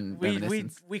 Inception We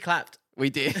reminiscence. we clapped. We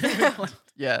did.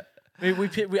 Yeah. I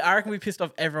reckon we pissed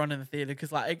off everyone in the theater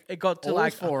because like it got to All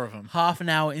like 4 of them. half an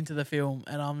hour into the film,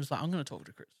 and I'm just like, I'm gonna talk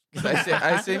to Chris. So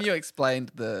I assume you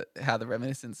explained how the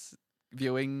reminiscence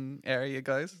viewing area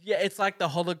goes. Yeah, it's like the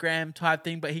hologram type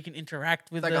thing, but he can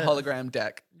interact with It's like the a hologram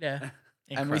deck. Yeah, And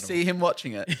we Incredible. see him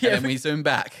watching it, Yeah. and then we zoom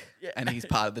back, Yeah. and he's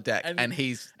part of the deck, And- and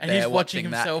he's and there he's watching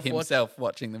that himself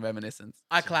watching the reminiscence.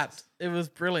 I clapped. It was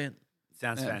brilliant,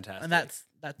 Sounds Yeah. fantastic. and that's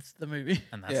the movie.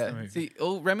 And that's Yeah, the movie. see,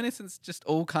 all reminiscence just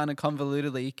all kind of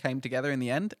convolutedly came together in the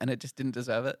end, and it just didn't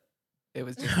deserve it. It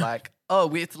was just like,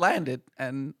 oh, it's landed,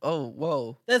 and oh,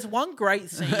 whoa, There's one great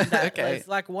scene that Okay. there's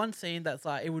like one scene that's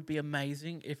like it would be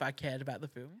amazing if I cared about the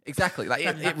film. exactly. Like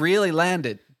it really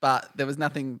landed, but there was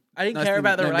nothing. I didn't nothing- care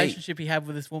about the no meat. relationship he had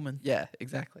with this woman. Yeah,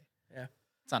 exactly.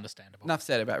 It's understandable. Enough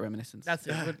said about reminiscence. That's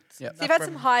it. But Yep. So you've had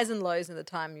some highs and lows in the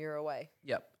time you're away.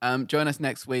 Yep. Join us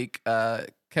next week.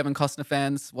 Kevin Costner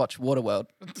fans, watch Waterworld.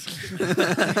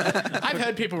 I've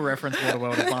heard people reference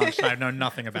Waterworld a bunch. I know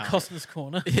nothing about it. Costner's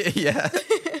Corner. Yeah.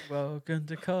 Welcome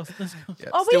to Costner's Corner. Yep.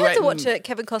 Oh, we Still had to waiting- watch a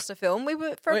Kevin Costner film. We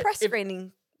were for a Wait, press if-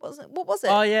 screening. What was it?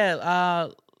 Oh yeah,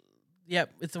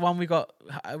 yep. It's the one we got.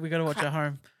 We got to watch at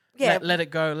home. Yeah. Let it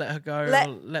go. Let her go. Let-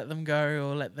 or let them go.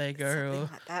 Or let they go. Something Or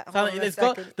like that. Hold something. on a It's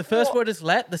got second. the first What? word is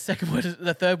let. The second word is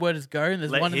the third word is go. And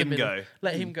there's Let one in him the middle. go.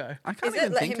 Let him go. I can't Is it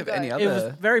even Let think Him of Go? any It was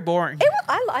other. very boring.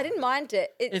 I didn't mind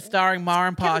it. It's starring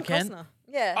Maren Kevin Parkent. Costner.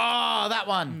 Yeah. Oh, that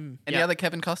one. Any Yeah. other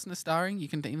Kevin Costner starring you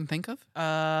can even think of?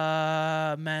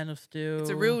 Man of Steel. It's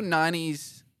a real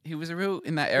 90s. He was a real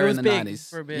in that era was in the big 90s.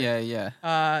 for a bit. Yeah,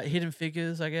 yeah. Hidden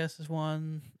Figures, I guess, is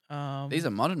one. These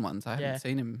are modern ones. I yeah. haven't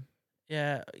seen him.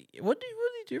 Yeah. What did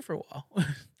he do for a while?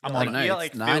 I'm I on don't it. know. Yeah, it's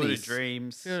like Field 90s. of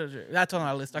Dreams, That's on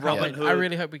our list. I can't Robin wait. Hood. I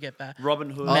really hope we get that. Robin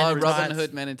Hood, Oh, Men in Robin Tights.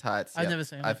 Hood, Men in Tights. I've Yep. never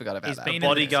seen I it. forgot about He's that. been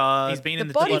Bodyguard. He's been The in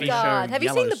the TV show. Bodyguard. Have you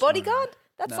seen The Yellowstone. Bodyguard?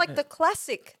 That's No. like the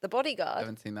classic, The I Bodyguard.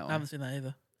 haven't seen that I one. haven't seen that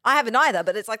either. I haven't either,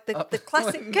 but it's like the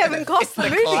classic Kevin Costner the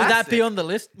movie. classic. Should that be on the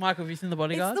list? Michael, have you seen The It's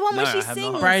Bodyguard? the one where No, she I have not.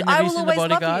 sings. Braden, I have you will seen The always love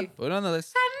Bodyguard? you. Put it on the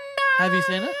list. Have you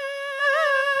seen it?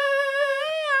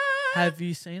 Have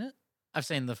you seen it? I've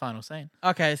seen the final scene.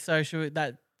 Okay, so should we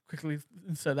that quickly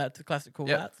insert that to classic call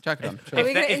Yep. outs? Chuck it on. Are Sure.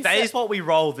 we gonna If that insert- is what we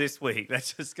roll this week,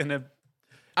 that's just gonna.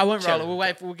 I won't roll it. Sure. We'll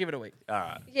wait. We'll give it a week. All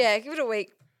right. Yeah, give it a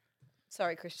week.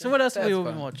 Sorry, Christian. So what else have we That's all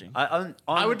been fine. watching?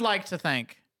 I would like to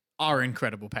thank our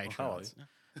incredible patrons.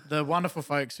 The wonderful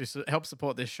folks who help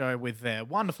support this show with their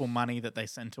wonderful money that they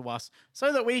send to us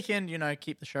so that we can,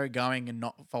 keep the show going and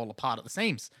not fall apart at the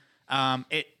seams.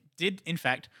 It did, in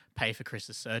fact, pay for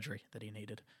Chris's surgery that he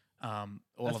needed. All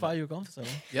That's of why it. you were gone for so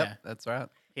long. Yep, Yeah. that's right.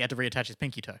 He had to reattach his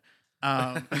pinky toe.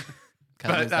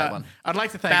 Can't But lose that one. I'd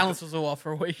like to thank Balance was all off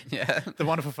for a week. Yeah. the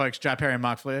wonderful folks, Jai Perry and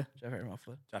Mark Fleer. Jack Perry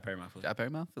Malfoy. Joe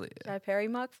Perry,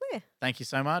 Mark Flair. Thank you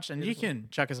so much. And you can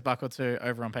chuck us a buck or two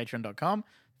over on patreon.com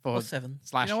Or 7.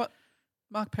 / You know what?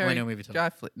 Mark Perry. Millennial Movie Talk. Jai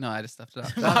Fleer. No, I just stuffed it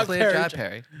up. Mark Mark Fleer, Perry, Jai Jai-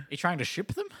 Perry. You trying to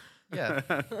ship them? Yeah,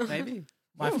 maybe.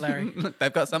 My Flary.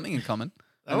 They've got something in common.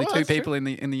 Oh, Only two that's true. people in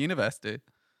the universe do.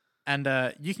 And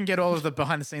you can get all of the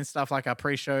behind the scenes stuff like our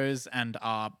pre-shows and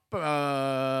our what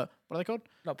are they called?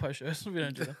 Not post shows. We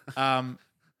don't do that.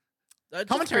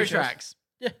 Commentary pre-shows. tracks.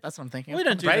 Yeah. That's what I'm thinking. We of.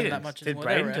 don't do them Braden, that much did anymore.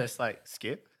 Braden They're rare. just like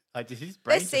skip? Like, did his They're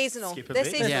brain just seasonal. skip a They're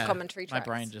bit? seasonal Yeah, commentary my tracks.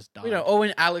 brain just died. You know, or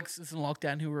when Alex is in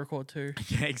lockdown, he'll record too.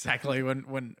 Yeah, exactly. When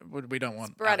we don't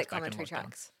want Sporadic Alex back in commentary lockdown.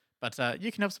 tracks. But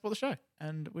you can help support the show,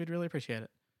 and we'd really appreciate it.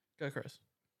 Go, Chris.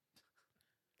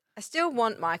 I still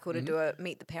want Michael Mm-hmm. to do a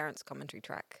Meet the Parents commentary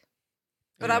track.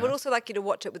 But I would also like you to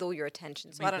watch it with all your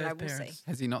attention. So Meet I don't those know. We'll parents. see.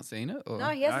 Has he not seen it? Or? No,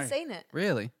 he hasn't No. seen it.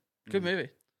 Really? Good movie.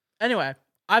 Anyway,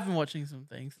 I've been watching some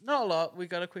things. Not a lot. We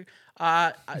got a quick.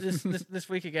 This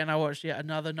week again, I watched yet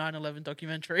another 9/11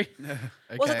 documentary. Was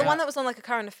it Okay. the one that was on like a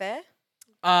current affair?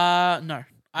 No.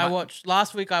 I My- watched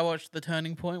last week. I watched The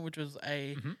Turning Point, which was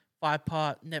a Mhm.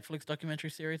 5-part Netflix documentary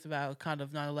series about kind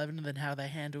of 9/11 and then how they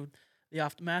handled the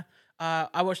aftermath.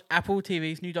 I watched Apple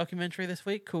TV's new documentary this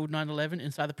week called 9/11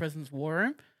 Inside the President's War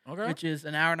Room, Okay. which is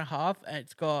an hour and a half, and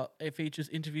it features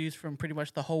interviews from pretty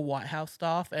much the whole White House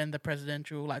staff and the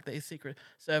presidential, like the Secret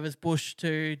Service, Bush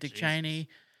to Dick Jesus. Cheney.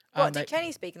 What, they- Dick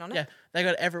Cheney speaking on it? Yeah, they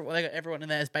got everyone in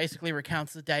there. It basically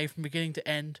recounts the day from beginning to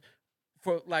end,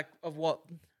 for like of what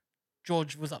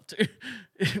George was up to,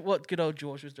 what good old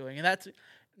George was doing, and that's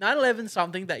 9/11.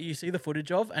 Something that you see the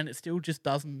footage of, and it still just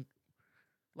doesn't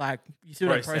like you still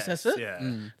don't process it. Yeah.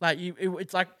 Mm. Like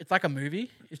it's like a movie.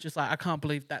 It's just like I can't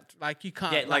believe that. Like you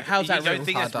can't. Yeah, like like, how's you that don't real?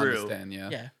 think Hard it's to real. understand, yeah.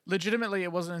 Yeah, Legitimately,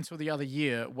 it wasn't until the other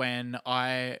year when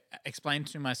I explained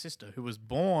to my sister, who was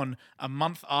born a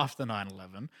month after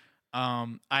 9/11.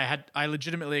 I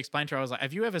legitimately explained to her. I was like,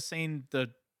 "Have you ever seen the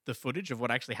footage of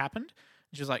what actually happened?"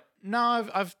 And she was like, "No,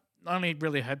 I've only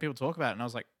really heard people talk about it." And I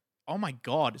was like, "Oh my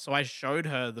god!" So I showed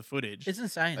her the footage it's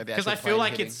insane. Like the because I actual feel plane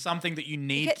like hitting. it's something that you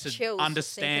need get to chills just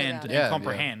understand thinking and about it. Yeah,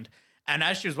 comprehend. And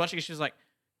as she was watching it, she was like,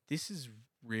 "This is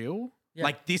real. Yeah.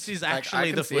 Like this is Like, I actually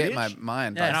can the see it footage." in my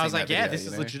mind. Yeah. by And I was seeing like, that "Yeah, video, this you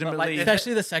is know? legitimately."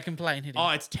 Especially the second plane hitting. Oh,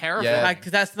 it's terrifying. Yeah. Like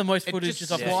 'cause that's the most It footage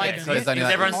just- of yeah, flying. yeah, and so it's it. only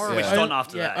like- everyone's yeah. switched on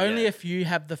after that. Only yeah. a few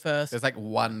have the first. There's like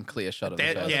one clear shot of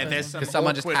There- the yeah, first. there's some Because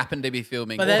someone just awkward- happened to be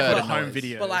filming. But heard they've a got home noise.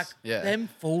 video. But like Yeah. them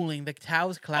falling, the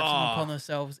towers collapsing Oh. upon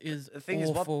themselves is The thing is,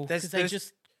 what- awful. there's- Because they there's-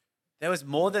 just There was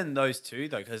more than those two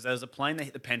though, because there was a plane that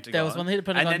hit the Pentagon. there was one that hit the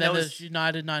and Pentagon. then Then there there's was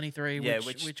United 93, Yeah,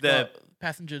 which which got the-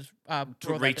 passengers brought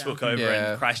that retook down. over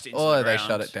Yeah. and crashed into Or the they ground.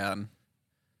 shot it down.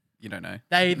 You don't know.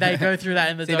 They go through that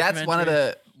in the See, that's one of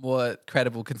documentary. the more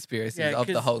credible conspiracies Yeah, of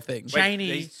the 'cause whole thing. Wait, Cheney-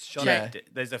 they shot Yeah. it.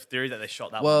 There's a theory that they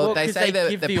shot that Well, one. they 'cause say they that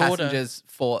give the the order. passengers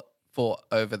fought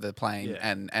over the plane Yeah.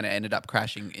 and it ended up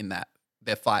crashing in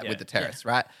their fight Yeah. with the terrorists,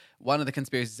 right? One of the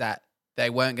conspiracies is that they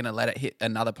weren't going to let it hit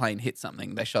another plane hit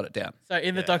something. They shot it down. So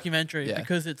in the Yeah. documentary, Yeah.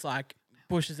 because it's like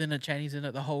Bush is in it, Cheney's in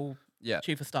it, the whole Yeah.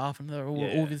 chief of staff, and they're all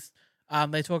Yeah. this.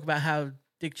 They talk about how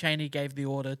Dick Cheney gave the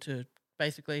order to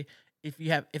basically, if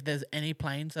there's any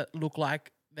planes that look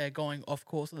like they're going off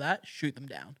course of that, shoot them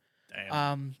down.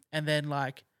 Damn. And then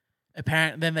like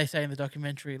then they say in the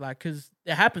documentary, like, because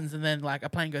it happens, and then like a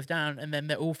plane goes down, and then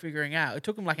they're all figuring out. It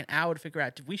took them like an hour to figure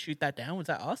out, did we shoot that down? Was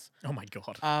that us? Oh my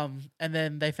god. And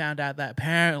then they found out that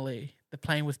apparently the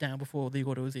plane was down before the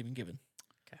order was even given.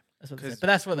 Okay. That's what they 'Cause said. But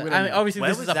that's what we I don't mean. know. Obviously, Where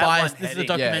this was is a that one bias. This is a heading? Yeah,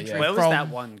 documentary yeah. Where was from that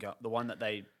one? The one that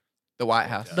they. The White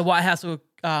House. the White House or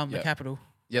the Yeah. Capitol.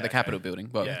 Yeah, the Okay. Capitol building.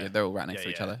 Well, Yeah. yeah, they're all right next Yeah, to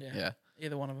each yeah. other. Yeah. Yeah.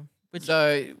 Either one of them. Which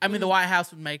So I mean, the White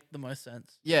House would make the most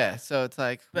sense. yeah, so it's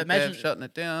like, But but imagine- shutting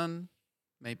it down,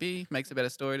 maybe makes a better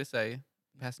story to say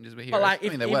passengers were heroes. But like, I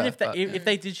mean, they even were, if they but- if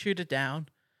they did shoot it down,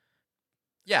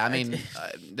 yeah, I it's-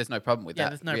 mean, there's no problem with yeah, that.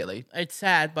 there's no. Really, it's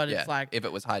sad, but yeah. it's like if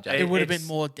it was hijacked, it would have been it's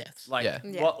more deaths. Like Yeah.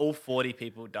 Yeah. what? All 40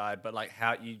 people died, but like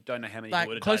how you don't know how many Like people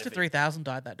would have close died to if it- 3,000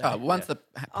 died that day. once the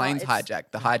plane's it's-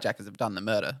 hijacked, the hijackers have done the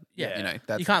murder. Yeah. you know,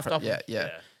 that's You can't the stop Yeah, them. yeah,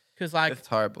 Because like it's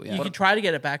horrible. Yeah, you can try to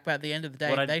get it back, but at the end of the day,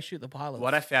 What I- they shoot the pilots.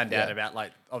 What I found out Yeah. about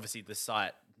like obviously the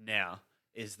site now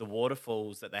is the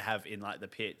waterfalls that they have in like the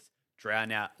pits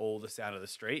drown out all the sound of the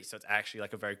street, so it's actually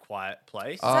like a very quiet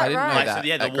place. oh, that I didn't right? know Like, that. so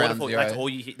yeah, the at Ground waterfall. That's Zero. all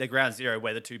you. The ground zero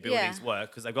where the two buildings Yeah. were,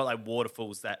 because they've got like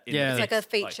waterfalls that. In Yeah. the It's like a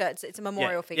pits, feature. It's a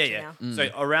memorial feature now. Mm. So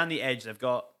around the edge, they've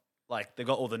got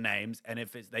all the names, and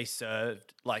if they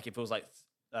served like if it was like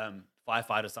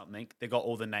firefight or something, they've got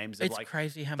all the names of it's like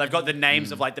crazy how they've got the many-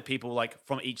 names of like the people like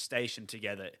from each station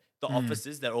together. The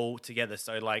officers, they're all together.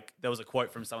 So like there was a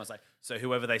quote from someone, it's like, so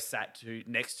whoever they sat to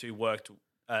next to worked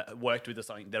with or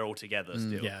something, they're all together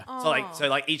still. Yeah. So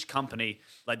like each company,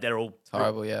 like they're all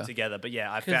horrible, yeah. together. But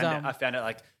yeah, I 'Cause, found out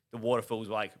like the waterfalls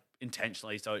were like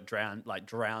intentionally so it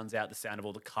drowns out the sound of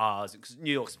all the cars, because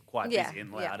New York's quite Yeah, busy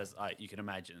and yeah. loud as you can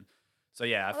imagine. So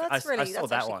yeah, Oh, that's I really- saw that's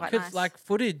that actually one. quite Because nice. like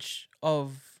footage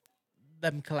of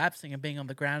them collapsing and being on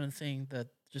the ground and seeing the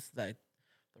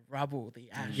rubble, the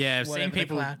ash. Yeah, whatever, seeing the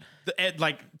people, cloud.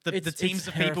 the It's teams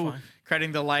of people terrifying.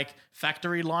 creating the like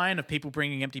factory line of people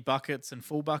bringing empty buckets and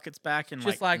full buckets back, and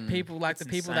Just like Mm. people, like it's the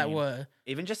people that insane. were.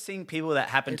 Even just seeing people that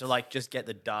happen to It's- like just get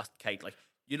the dust caked, like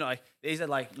You know, like these are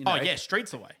like you know, Oh yeah,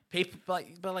 streets away. people,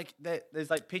 but like there's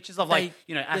like pictures of like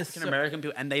African American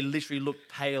people, and they literally look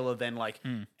paler than like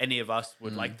any of us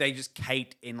would. Like they just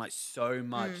caked in like so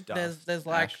much dust. There's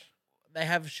like they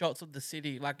have shots of the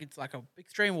city, like it's like a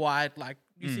extreme wide, like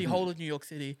you see whole of New York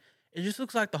City. It just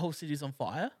looks like the whole city's on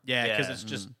fire. Yeah, because Yeah. it's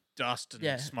just dust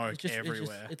and smoke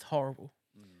everywhere. It's horrible.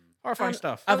 Horrifying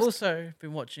stuff. I've also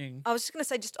been watching. I was just going to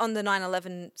say, just on the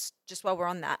 9/11, just while we're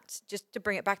on that, just to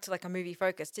bring it back to like a movie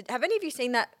focus. Have any of you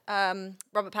seen that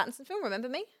Robert Pattinson film? Remember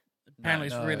Me? Apparently,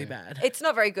 it's really bad. It's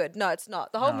not very good. No, it's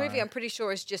not. The whole movie, I'm pretty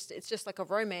sure, is just like a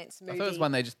romance movie. I thought it was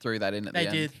one they just threw that in at They the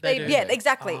end. did. They, do. yeah,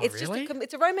 exactly. Oh, It's really? just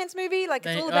it's a romance movie. Like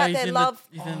it's They- all oh, about he's their in the- love.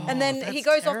 he's in- And then that's he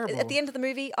goes terrible. off at the end of the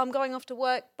movie. I'm going off to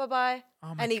work. Bye bye.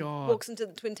 Oh my And he God. walks into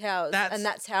the Twin Towers, That's- and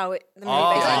that's how the movie.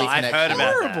 Oh, basically only I've connection. heard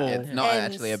about Horrible. that. It's not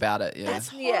Ends. actually about it. Yeah. That's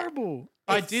Horrible.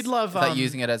 I It's- did love. It's like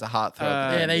using it as a heartthrob.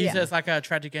 Yeah, they use Yeah. it as like a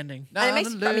tragic ending. And it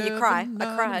makes- I mean, you cry.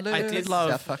 I cried. I did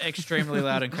love Fuck. Extremely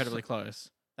Loud, Incredibly Close.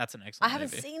 That's an I excellent.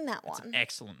 haven't movie. seen that It's an one.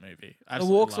 excellent movie. The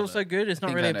Absolutely Walk's love also it. good. It's not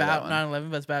think really I know that about one.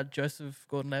 9/11, but it's about Joseph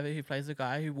Gordon-Levitt, who plays the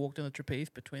guy who walked on the trapeze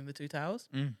between the two towers.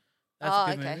 Mm. That's Oh,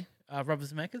 a good okay. movie. Robert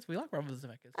Zemeckis. We like Robert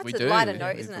Zemeckis. That's we a do. lighter we,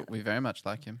 note, we- isn't it? We very much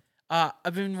like him.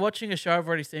 I've been watching a show I've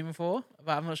already seen before,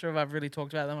 but I'm not sure if I've really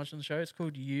talked about it that much on the show. It's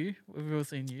called You. We've all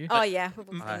seen You. Oh yeah.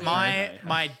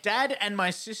 My dad and my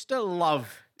sister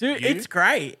love. Dude, You. it's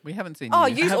great. We haven't seen. Oh,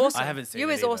 you. You's awesome. I haven't seen You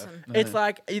it is either. awesome. It's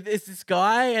like it's this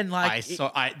guy and like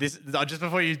Just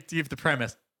before you give the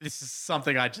premise, this is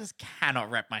something I just cannot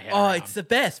wrap my head oh, around. it's the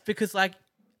best because like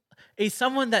he's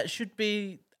someone that should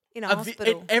be In a in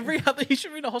hospital. every other. He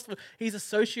should be in a hospital. He's a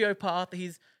sociopath.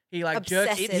 He like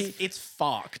jerks. Obsessive. It's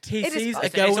fucked. He It is sees a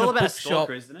fucked. girl It's in all a about a bookshop.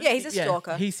 stalker, isn't it? Yeah, he's a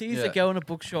stalker. He sees a Yeah. girl in a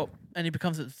bookshop and he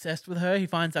becomes obsessed with her. He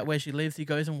finds out where she lives. He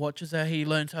goes and watches her. He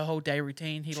learns her whole day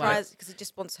routine. He Tries because he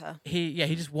just wants her. he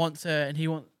just wants her and he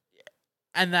wants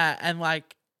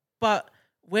but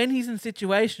when he's in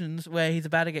situations where he's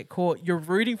about to get caught, you're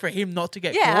rooting for him not to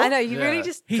get Yeah, caught. I know. You Yeah. really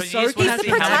just. He's So you so just wanna He's the see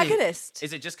how he- protagonist.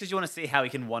 Is it just because you want to see how he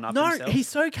can one up no, himself? he's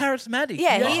so charismatic.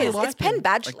 Yeah, You he actually is. like It's Penn him.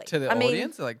 Badgley. Like to the I mean,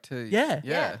 audience, or like to Yeah.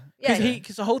 Yeah.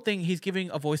 Because the whole thing, he's giving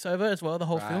a voiceover as well. The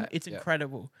whole film, Right, it's yeah.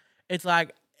 incredible. It's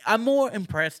like I'm more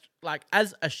impressed. Like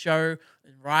as a show,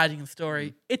 and writing and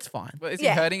story, it's fine. Well, is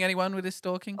Yeah. he hurting anyone with his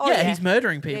stalking? Oh, yeah, yeah. he's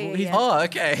murdering people. yeah, He's yeah. Oh,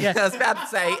 okay. Yeah. I was about to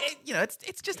say,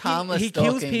 it's just harmless. He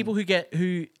kills stalking. people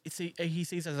who he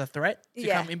sees as a threat to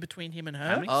Yeah. come in between him and How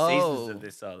her. many Oh. seasons of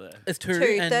this are there? There's two.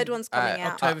 Two. and, Third one's coming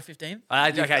out. October 15th.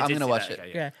 I did I'm see gonna watch that, it.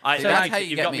 okay, Yeah. I, So that's that's how you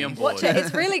you get got me. me on board. Watch it.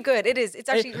 It's really good. It is. It's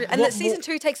actually, and the what season more-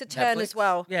 2 takes a turn Netflix? as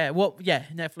well. Yeah,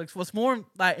 Netflix. What's more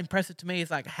like impressive to me is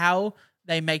like how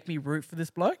they make me root for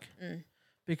this bloke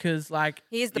because like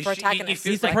He is the You should- you protagonist.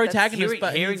 feel He's the like protagonist,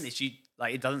 but hearing he's- this, you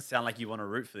like it doesn't sound like you want to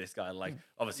root for this guy. Like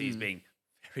obviously he's being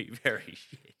very, very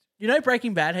shit. you know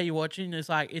Breaking Bad, how you're watching it's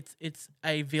like it's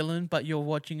a villain, but you're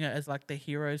watching it as like the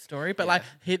hero story. But like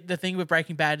the thing with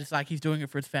Breaking Bad is like he's doing it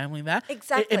for his family and that.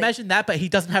 Exactly. Imagine that, but he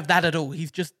doesn't have that at all.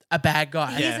 He's just a bad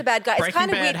guy. He's a bad guy. It's Breaking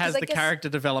kind of Bad weird has 'cause I the guess- character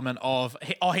development of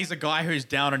he's a guy who's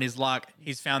down on his luck.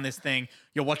 He's found this thing.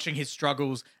 You're watching his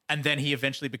struggles, and then he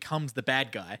eventually becomes the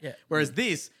bad guy. Yeah. Whereas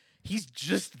this, he's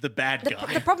just the bad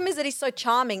guy. The problem is that he's so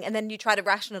charming, and then you try to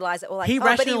rationalize it, or like, He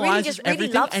but he really rationalizes just really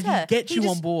everything loves and he her. gets you on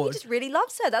just- board. He just really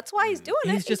loves her. That's why he's doing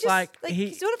it. He's just like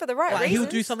he's doing it for the right like, reasons. he'll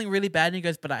do something really bad and he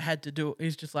goes, "But I had to do it."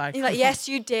 He's just like, You're like, yes,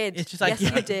 you did. It's just like, yes,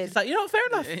 yeah. you did. It's like, you know, what, fair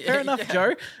enough, fair enough, Yeah.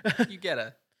 Joe. You get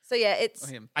her. So yeah, it's.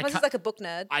 him. I Plus, he's can't- like a book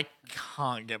nerd. I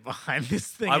can't get behind this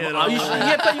thing I'm- at I'm- all. You should,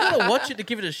 yeah, but you gotta watch it to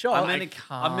give it a shot.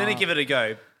 I'm gonna give it a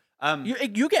go.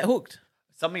 You get hooked.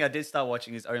 Something I did start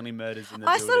watching is Only Murders in the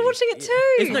I Building. started watching it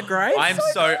too. Isn't it great? I'm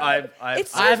so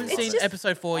It's I haven't it's seen just-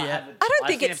 episode 4 yet. I don't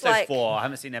think seen it's episode like- 4. I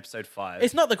haven't seen episode 5.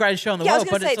 It's not the greatest show in the Yeah, I was world,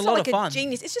 gonna but say it's a it's not lot like of a fun.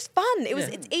 genius. It's just fun. Yeah.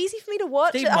 It's easy for me to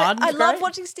watch. Steve I Martin's love great.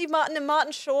 watching Steve Martin and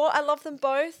Martin Short. I love them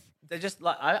both. They're just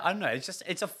like I don't know.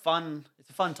 It's a fun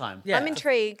time. Yeah. I'm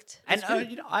intrigued. And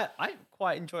I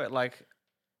quite enjoy it. Like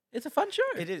It's a fun show.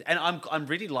 it is, and I'm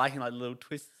really liking like little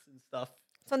twists and stuff.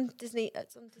 It's on Disney.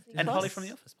 It's on Disney And Plus. Holly from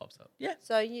The Office pops up.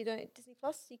 So you don't Disney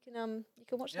Plus. You can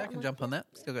watch Yeah, that. I can on jump on Netflix.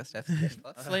 that. Still got Steph.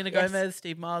 Selena Yes. Gomez,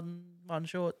 Steve Martin, Martin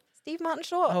Short, Steve Martin the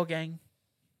Short. whole gang.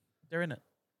 They're in it.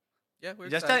 Yeah, we're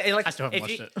Just excited. like I still haven't if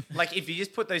you, watched it. like if you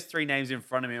just put those 3 names in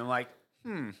front of me, I'm like,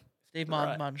 Steve Martin,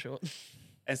 Right. Martin Short.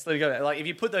 and Selena Gomez. Like if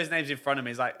you put those names in front of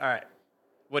me, it's like, all right,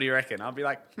 what do you reckon? I'll be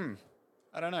like,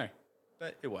 I don't know,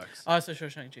 but it works. I also saw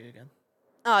Shang-Chi again.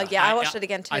 Oh yeah, I watched it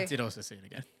again too. I did also see it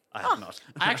again. I have not.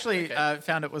 I actually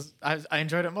found it was I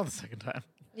enjoyed it more the second time.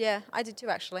 Yeah, I did too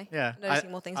actually. Yeah,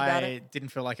 Noticing more things about I it. didn't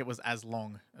feel like it was as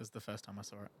long as the first time I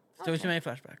saw it. Still too many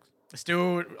flashbacks.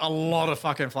 Still a lot of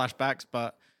fucking flashbacks,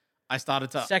 but I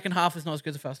started to. Second half is not as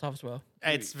good as the first half as well.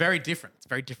 It's very different. It's a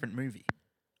very different movie.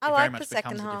 I It very like much the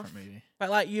second becomes a half. different movie. But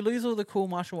like you lose all the cool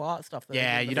martial arts stuff. That they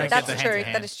Yeah, did in you the don't first get the That's half. true.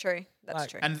 hand-to-hand. That is true. That's Like-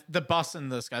 true. And the bus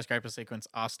and the skyscraper sequence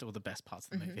are still the best parts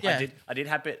of the movie. Yeah. I did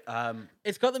have it.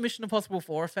 It's got the Mission Impossible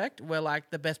 4 effect, where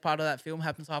like the best part of that film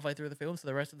happens halfway through the film, so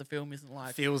the rest of the film isn't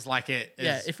like. Feels like it.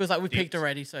 Yeah, is it feels like we peaked dipped.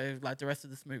 already, so like the rest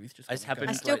of this movie's just. I just gonna go.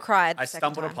 happened. I still like, cried I the second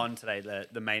stumbled time. upon today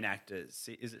the main actor. Is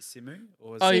it Simu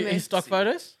or is Oh, it- his stock Simu?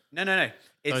 photos. No.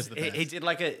 It's, Those are the he best. did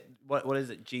like a what is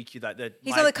it? GQ that the.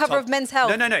 He's my on the cover top- of Men's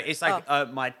Health. No. It's like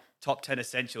my top 10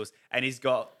 essentials, and he's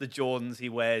got the Jordans he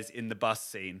wears in the bus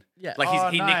scene. Yeah. like Oh,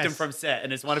 he nicked them nice. from set,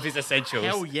 and it's one of his essentials.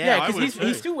 Hell yeah, Yeah, I because would he's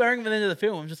too. still wearing them at the end of the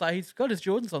film. I'm just like he's got his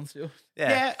Jordans on still.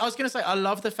 Yeah, I was gonna say I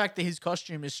love the fact that his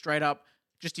costume is straight up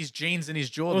just his jeans and his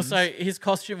Jordans. Also, his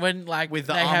costume when like with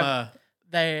the they armor.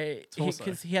 because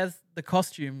torso. he has the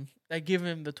costume, they give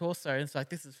him the torso, and it's like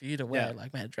this is for you to wear, Yeah.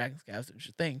 like man, dragon scales and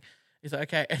shit thing. He's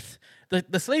like, okay,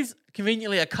 the sleeves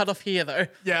conveniently are cut off here though.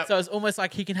 Yeah. So it's almost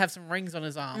like he can have some rings on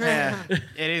his arm. Yeah,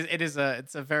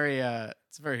 it's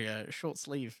a very short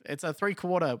sleeve. It's a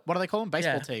 3/4. What do they call them?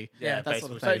 Baseball Yeah. tee. Yeah, that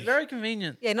sort of So thing. it's very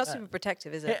convenient. Yeah, not super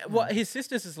protective, is it? What his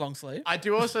sister's is long sleeve. I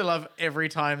do also love every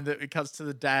time that it cuts to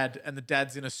the dad and the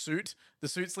dad's in a suit. The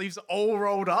suit sleeves all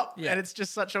rolled up, Yeah. and it's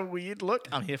just such a weird look.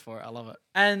 I'm here for it. I love it.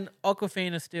 And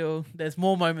Aquafina still, there's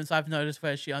more moments I've noticed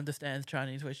where she understands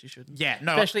Chinese where she shouldn't. Yeah,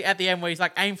 no. Especially at the end where he's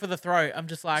like, aim for the throat. I'm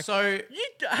just like, So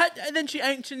and then she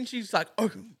aims and she's like, oh.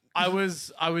 I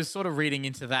was sort of reading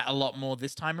into that a lot more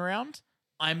this time around.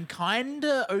 I'm kind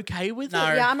of okay with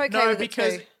No. it. Yeah, I'm okay No, with it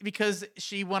because too. because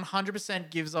she 100%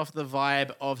 gives off the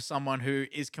vibe of someone who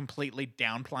is completely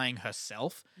downplaying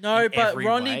herself. No, in but every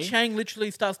Ronnie way. Chang literally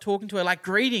starts talking to her, like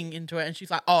greeting into it, and she's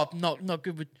like, oh, I'm not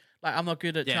good with, like, I'm not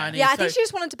good at Yeah. Chinese. Yeah, I So- think she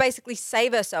just wanted to basically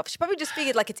save herself. She probably just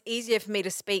figured like it's easier for me to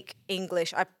speak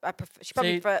English. I prefer. She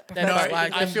probably See, prefers then it's No,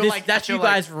 like, I then feel this- like- I that's feel you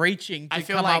like- guys reaching to I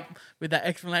feel come like- up with that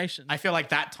explanation. I feel like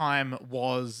that time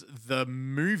was the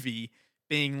movie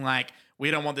being like, we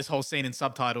don't want this whole scene in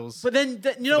subtitles. But then,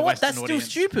 you know the what? Western That's still audience.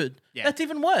 stupid. Yeah. That's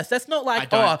even worse. That's not I like,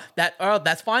 don't-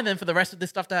 that's fine then for the rest of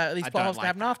this stuff to these I plot don't holes to like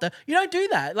happen that. after. You don't do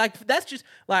that. Like that's just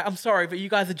like, I'm sorry, but you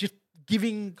guys are just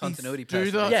giving these- Continuity. do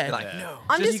the- personally, Yeah. like Yeah. no.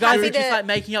 I'm just, just you guys happy are just that like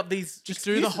making up these. just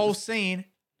do the whole excuses. scene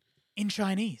in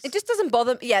Chinese. it just doesn't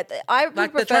bother me. Yeah, I would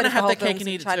Like prefer they're trying to if the have whole their film cake was and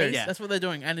in eat it too. Chinese. Yeah. That's what they're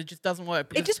doing, and it just doesn't work. It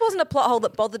because just wasn't a plot hole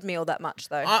that bothered me all that much,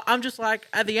 though. I'm just like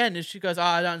at the end, she goes, "Oh,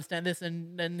 I don't understand this,"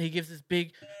 and then he gives this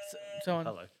big. Someone,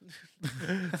 Hello.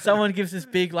 someone gives this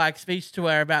big like speech to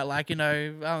her about like I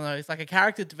don't know, it's like a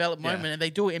character development Yeah. moment, and they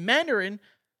do it in Mandarin,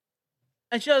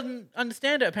 and she doesn't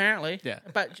understand it apparently. Yeah.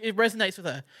 but it resonates with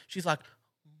her. She's like,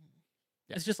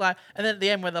 Yeah. it's just like, and then at the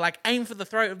end where they're like aim for the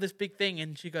throat of this big thing,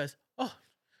 and she goes, "Oh."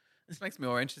 This makes me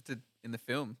more interested in the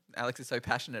film. Alex is so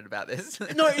passionate about this.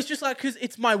 No, it's just like because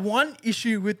it's my one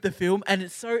issue with the film, and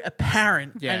it's so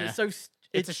apparent, and Yeah. it's so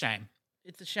it's a shame.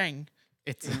 It's a shame.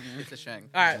 It's it's a shame.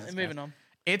 All right, moving on.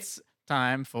 it's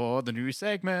time for the new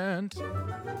segment.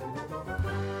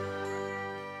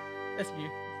 That's new.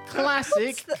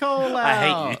 Classic call I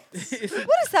out. hate you.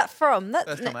 What is that from? That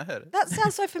First time I heard it. that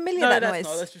sounds so familiar. No, that that's noise.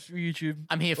 not. That's just YouTube.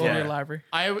 I'm here for Audio it. library.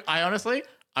 I honestly,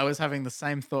 I was having the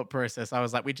same thought process. I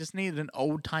was like, we just need an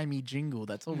old timey jingle.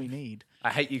 That's all we need. I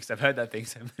hate you because I've heard that thing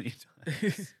so many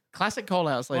times. Classic call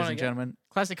outs, ladies Wanna and go? gentlemen.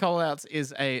 Classic call outs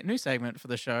is a new segment for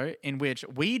the show in which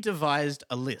we devised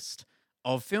a list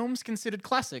of films considered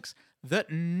classics that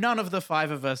none of the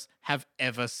five of us have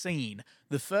ever seen.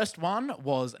 The first one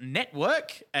was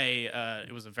Network.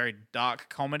 It was a very dark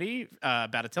comedy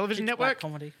about a television Pitch black network.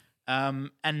 comedy.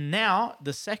 And now,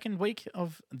 the second week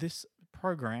of this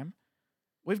program,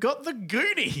 we've got The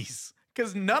Goonies,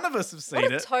 because none of us have seen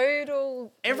what a it.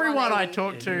 total. Everyone I 180.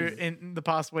 talked to in the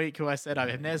past week who I said I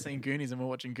have never seen Goonies and we're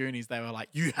watching Goonies, they were like,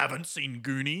 you haven't seen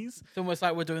Goonies? It's almost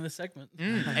like we're doing this segment.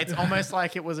 It's almost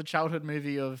like it was a childhood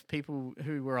movie of people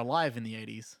who were alive in the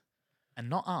 80s and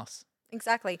not us.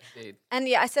 Exactly. Indeed. And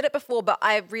yeah, I said it before, but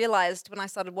I realized when I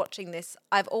started watching this,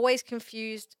 I've always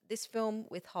confused this film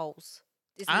with Holes.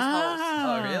 Disney's Holes.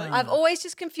 Oh, really? I've always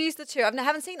just confused the two. I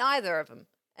haven't seen either of them.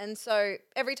 And so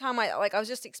every time I was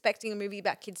just expecting a movie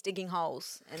about kids digging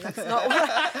holes, and that's not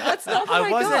that's not what I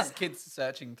wasn't- got. There's kids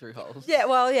searching through holes. Yeah,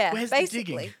 well, yeah, Where's the basically.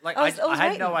 digging? Like I was I had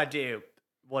waiting. no idea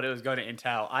what it was going to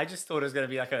entail. I just thought it was going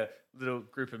to be like a little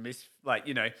group of Same, like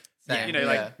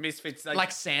yeah. misfits,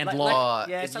 Like Sandlot.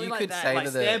 yeah, You something like could that. say Like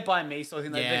to the- Stand by Me, sort of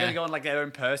thing. Like, they're Yeah. going to go on like their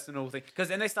own personal thing, because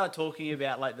then they start talking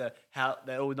about like how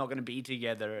they're all not going to be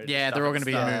together. And Yeah, stuff they're all and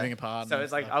going to be stuff. moving apart. So and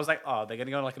it's like stuff. I was like, oh, they're going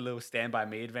to go on like a little Stand by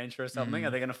Me adventure or something. Are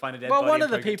they going to find a dead Well, body? one and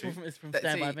of the poke it people to- from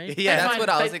Stand By Me. Yeah, that's find- what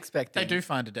I they- was expecting. They do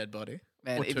find a dead body.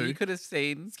 Man, Or if two. you could have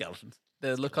seen skeletons.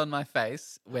 the look on my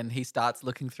face when he starts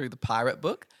looking through the pirate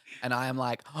book, and I am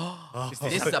like, oh,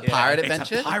 this is a pirate it's a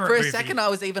adventure. pirate For a movie. second, I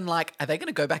was even like, are they going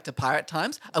to go back to pirate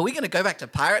times? Are we going to go back to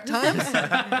pirate times?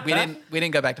 we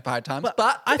didn't go back to pirate times,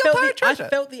 but I we got felt pirate the, I treasure.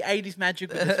 felt the 80s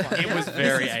magic with this one. It was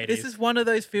very 80s. This is one of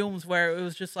those films where it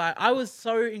was just like, I was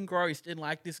so engrossed in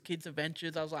like this kid's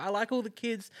adventures. I was like, I like all the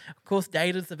kids. Of course,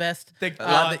 Data's the best.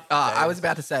 I was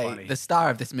about to say funny. the star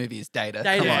of this movie is Data.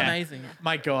 Data's Come on. amazing.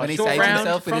 My God. When he Short saves round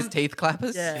himself with his from- teeth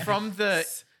clappers. Yeah. From the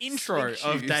intro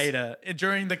Slick of shoes. Data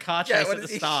during the car Yeah, chase what at the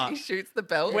is he? start. He shoots the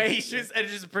belt. Where he shoots and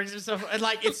just brings himself, and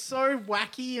like it's so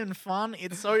wacky and fun.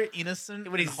 It's so innocent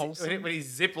When and he, wholesome. when he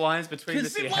zip lines between the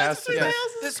Zip two lines houses. between the Yeah.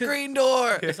 houses. the screen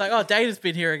door. It's like, oh, Data's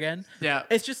been here again. Yeah.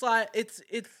 It's just like, it's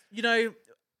you know,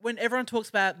 when everyone talks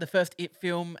about the first It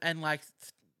film and like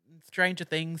Stranger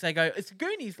Things, they go, it's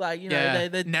Goonies, like, you know, Yeah.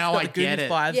 they're Now got I the Goonies get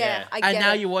it. vibes. Yeah, I And get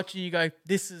now it. you're watching, you go,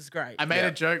 this is great. I made Yeah.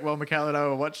 a joke while Michaela and I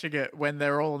were watching it when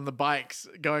they're all on the bikes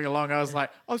going along. I was like,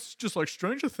 oh, it's just like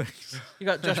Stranger Things. You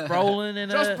got Josh Brolin in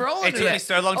Josh it. Brolin. It took me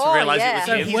so long to Oh, realize yeah. it was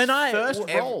So him. when I first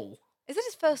w- role. Is it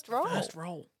his first role? First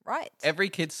role. Right. Every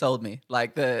kid sold me.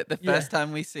 Like the Yeah. first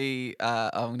time we see, I'm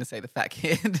going to say the fat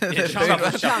kid. the Yeah, food Chunk.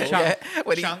 one. Chunk. Yeah,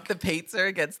 when he Chunk. the pizza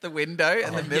against the window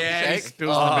and the milkshake. yeah, he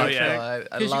spills the oh, milkshake. God, I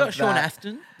Because you love got Sean that.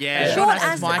 Astin. Yeah. Sean Astin's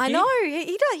Astin. I Mikey. know.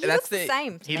 He does. He That's looks the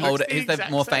same. he to looks me. Older, the he's the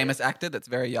exact more same. famous actor that's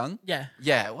very young. Yeah.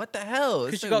 Yeah, what the hell?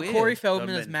 It's Because so you got weird. Corey Feldman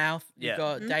as Feldman. Mouth. You Yeah.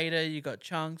 got Data. You got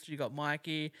Chunks. You got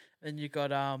Mikey. And you got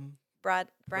Brad.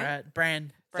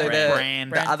 Brand. So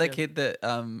Brand. the other Brand. kid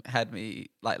that had me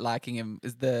liking him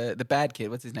is the bad kid.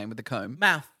 What's his name with the comb?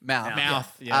 Mouth. Mouth.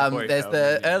 Mouth. Yeah. Corey There's Feldman,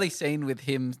 the yeah. early scene with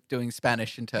him doing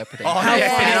Spanish interpreting. Oh, How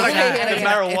yeah. funny It's is like that? the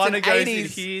Yeah. marijuana It's an goes in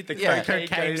 80s here, the yeah. cocaine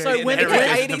Cocaine goes goes in. in. When and it's an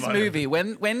everything's in the 80s bottom. movie,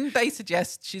 when they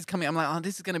suggest she's coming, I'm like, oh,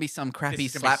 this is going to be some crappy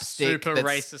This is gonna be slapstick. super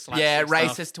that's- racist Yeah, slapstick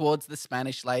racist stuff. towards the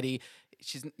Spanish lady.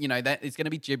 She's, that it's going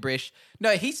to be gibberish.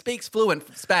 No, he speaks fluent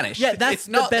Spanish. Yeah, that's it's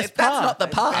not, the best That's part. not the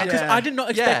part. Because I did not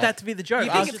expect Yeah. that to be the joke.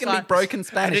 You I think was it's just going to like, be broken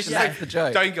Spanish, and that's the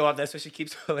joke. Don't go up there, so she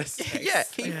keeps all her sex. Yeah,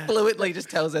 he fluently just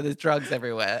tells her there's drugs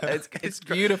everywhere. It's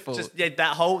beautiful. Just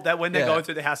that when they're Yeah. going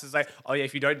through the house, it's like, oh yeah,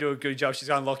 if you don't do a good job, she's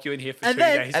gonna lock you in here for And 2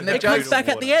 then days. and then the it comes jokes- back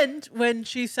at the end when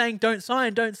she's saying, don't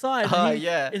sign. Oh, and he-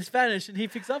 yeah. In Spanish, and he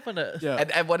picks up on it. Yeah.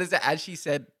 And what is it? As she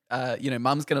said,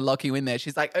 Mum's going to lock you in there.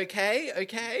 She's like, okay.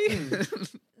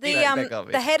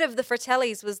 The head of the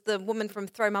Fratellis was the woman from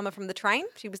Throw Mama from the Train.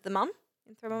 She was the mum.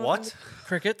 in Throw Mama from What? the-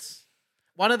 Crickets.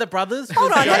 One of the brothers. Hold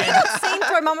was on, Joe- have you not seen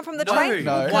Throw Mama from the No. Train?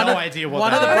 No. No One of- idea what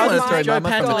one of that the is. brothers my was Joe Mama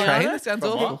from the train. Pantoliano. That sounds From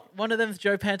awful. what? One of them's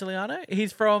Joe Pantoliano.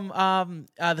 He's from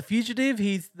The Fugitive.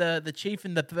 He's the chief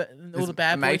in all There's the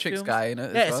bad a boys Matrix films. guy in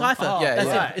it. Yeah, as it's well. Cypher. Oh, That's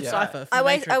right. it. It's Yeah. Cypher. I from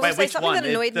will Matrix. say something that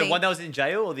annoyed the me. one that was in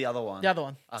jail or the other one? The other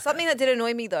one. Something that did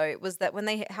annoy me though was that when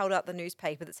they held out the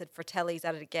newspaper that said Fratelli's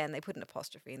at it again, they put an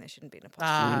apostrophe and there shouldn't be an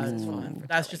apostrophe. That's fine.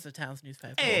 That's just the town's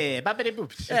newspaper. Hey, babbity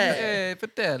boop. Yeah. Yeah,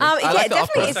 but there. Yeah, I like the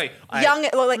definitely opera. is Sorry, young,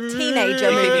 like teenager.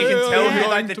 You movie. can tell who Yeah.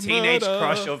 like the to teenage murder.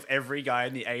 crush of every guy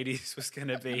in the 80s was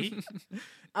gonna be. That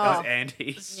Oh. was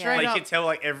Andy. Straight Like you up. could tell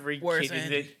like every Where's kid in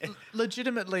Andy? it.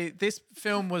 Legitimately, this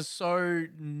film was so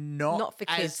Not for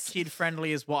as kids. kid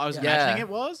friendly as what I was Yeah. imagining it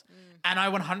Mm. was. And I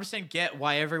 100% get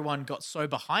why everyone got so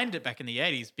behind it back in the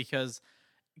 80s because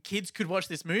kids could watch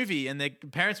this movie and their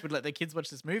parents would let their kids watch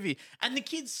this movie and the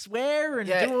kids swear and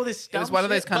Yeah, do all this it stuff. was one of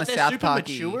those kind of South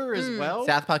Parky- mature as well.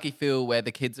 South Parky feel where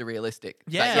the kids are realistic.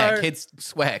 But Yeah. So- kids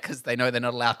swear because they know they're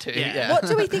not allowed to. Yeah. Yeah. What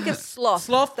do we think of Sloth?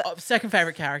 Sloth, second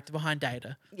favorite character behind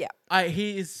Data. Yeah.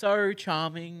 He is so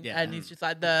charming, Yeah. and he's just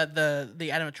like the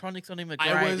animatronics on him are great.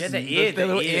 I was- Yeah, the The, ear, the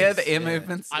little ear, the ear yeah.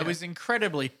 movements. I yeah. was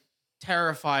incredibly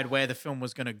terrified where the film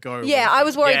was going to go. Yeah, with I it.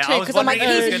 was worried Yeah, too I was because I'm like,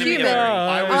 wondering if it he's was gonna be human. every-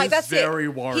 I I'm was like, that's very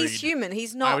it. worried. He's human.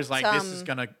 He's not. I was like, this is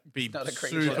going to be not a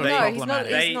creature. super No, he's not- problematic.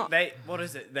 he's They, not- they, what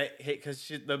is it? They hit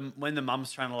because when the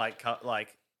mum's trying to like cut,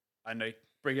 like, I know,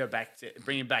 bring him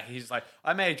back. He's just like,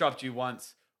 I may have dropped you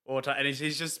once or and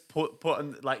he's just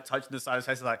putting like touching the side of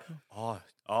his face, like, oh,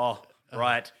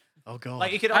 right. Oh, God.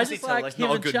 Like you could I honestly just tell, like like, him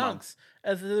not a and good mum. Chunks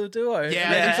as a little duo.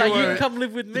 Yeah, It's the like, you duo- can come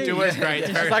live with me. the duo is great. It's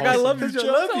It's very like, I love you, wholesome.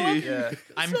 Chunks. I love you.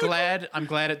 Yeah. I'm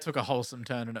glad it took a wholesome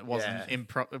turn and it wasn't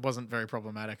Yeah. it wasn't very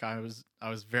problematic. I was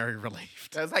very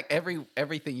relieved. It was like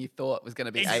everything you thought was going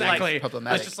to be Exactly.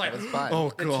 problematic. It's just like, it was fine.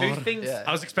 oh The God. two things, Yeah.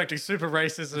 I was expecting super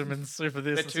racism and super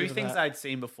this. the and two super things that. I'd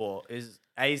seen before is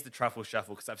is the truffle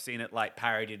shuffle because I've seen it like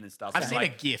parodied and stuff. I've And, seen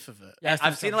like, a GIF of it. Yeah, it's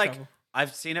I've not seen some like trouble.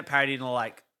 I've seen it parodied in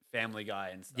like Family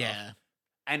Guy and stuff. Yeah.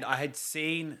 And I had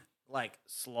seen like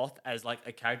Sloth as like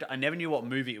a character. I never knew what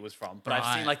movie it was from, but I've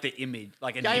Right. seen like the image,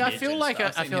 like an Yeah, image. I feel and like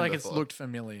stuff. I've I seen feel him like it's before. looked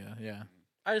familiar. Yeah.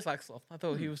 I just like Sloth. I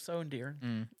thought he was so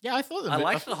endearing. Yeah, I thought I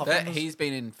liked the That Hoffman. he's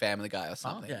been in Family Guy or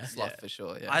something. yeah. Sloth Yeah. for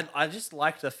sure. Yeah. I just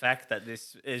liked the fact that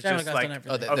this is Family just Guy's like done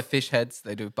Oh, everything. the fish heads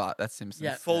they do, but that's Simpsons.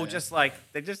 Yeah. full, just like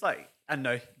they're just like I don't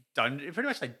know, pretty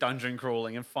much like dungeon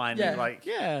crawling and finding Yeah. like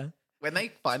yeah. When they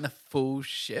find the full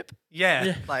ship,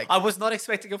 Yeah. like I was not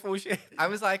expecting a full ship. I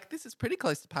was like, this is pretty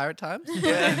close to Pirate Times.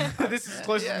 Yeah. This is as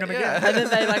close as I'm gonna Yeah. get.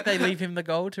 And then they leave him the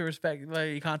gold to respect. Like,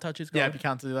 you can't touch his Yeah, gold. you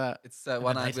can't do that. It's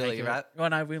One-Eyed they take Willie, it. right?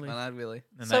 One-Eyed Willie. One-Eyed Willie.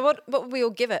 And So they- what would we all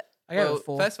give it? I gave Well, it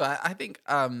 4. first of all, I think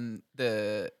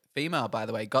the female, by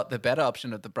the way, got the better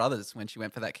option of the brothers when she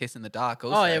went for that kiss in the dark.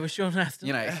 Also, Oh yeah, with Sean Astin.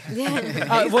 you know, Yeah.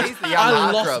 he's the young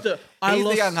I lost heartthrob. it. I He's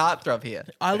lost- the young heartthrob here.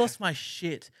 I lost my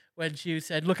shit when she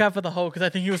said, "Look out for the hole," because I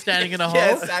think he was standing in a hole.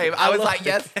 Yeah, same. I was lost like, it.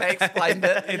 yes, they explained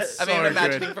it. It's I mean, so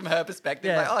imagining good. from her perspective,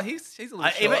 Yeah. like, oh, he's a little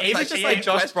Even short. even Like, just she like didn't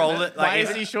Josh question Brolin, it. Why like is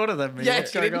even, he shorter than me? Yeah, What's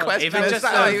she going didn't on? question Even it. just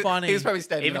So so he, funny. he was probably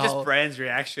standing even in a just hole. Brand's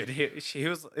reaction, she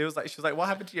was like, "What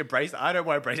happened to your bracelet?" I don't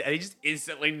wear a bracelet, and he just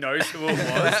instantly knows who it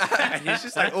was, and he's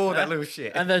just like, "Oh, that little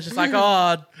shit." And they're just like,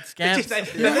 "Oh, They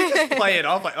scams." just play it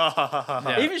off like, "Oh."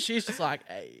 Yeah. Even she's just like,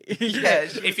 "Hey." Yeah,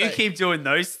 she If was you like- keep doing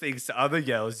those things to other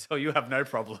girls, so you have no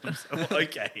problems.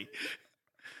 Okay.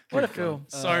 What a film.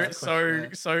 So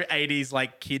 80s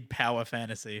like kid power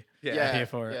fantasy. yeah, I'm here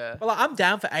for it. Yeah. Well, like, I'm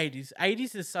down for 80s.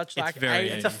 80s is such like very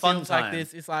 80s It's a fun films like time.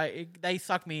 this. It's like they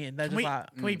suck me in. They're Can just we,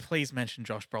 like can we please mention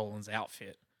Josh Brolin's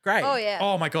outfit? great. Oh yeah.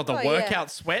 Oh my god, the Oh, yeah. workout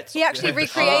sweats. He actually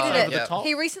with the recreated shorts it. over the Yeah. top.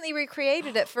 He recently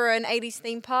recreated it for an 80s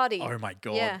themed party. Oh my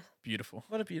god, Yeah. beautiful.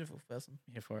 What a beautiful person.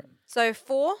 Here for it. So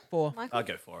 4. 4. Michael? I'll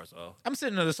go 4 as well. I'm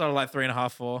sitting at the side of like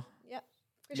 3.5, 4. Yep.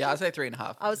 Yeah, I'd say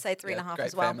 3.5. I would say 3.5 great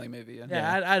as well. family movie. Yeah.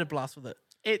 Yeah, I had a blast with it.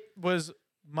 It was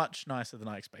much nicer than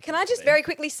I expected. Can it I to just be. very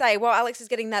quickly say, while Alex is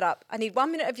getting that up, I need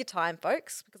 1 minute of your time,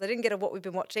 folks, because I didn't get what we've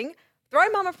been watching. Throw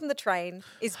Mama from the Train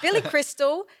is Billy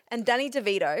Crystal and Danny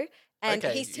DeVito, and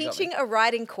Okay, he's you got me. teaching a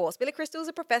writing course. Billy Crystal is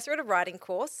a professor at a writing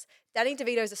course. Danny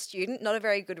DeVito is a student, not a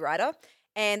very good writer.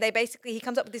 And he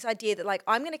comes up with this idea that like,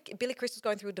 Billy Crystal's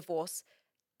going through a divorce,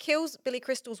 kills Billy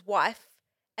Crystal's wife,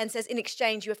 and says, in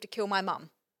exchange, you have to kill my mum.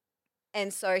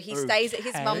 And so he stays at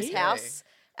his mum's Okay. house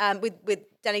with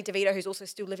Danny DeVito, who's also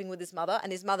still living with his mother.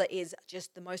 And his mother is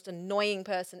just the most annoying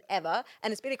person ever.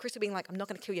 And it's Billy Crystal being like, I'm not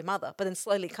going to kill your mother. But then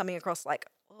slowly coming across like,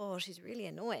 oh, she's really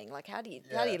annoying. Like, how do you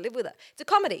live with her? It's a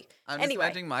comedy. I'm just anyway,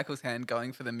 imagining Michael's hand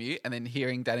going for the mute and then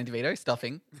hearing Danny DeVito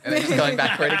stuffing and then just going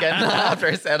back for it again after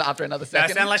another No, it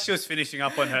second. sounded like she was finishing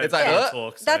up on her It's like,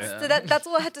 talk. So. that's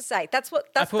all I had to say. That's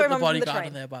I Throw put the Mama from the bodyguard Train.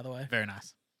 in there, by the way. Very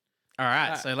nice. All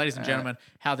right, so ladies and gentlemen,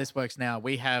 how this works now,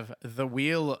 we have the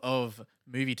wheel of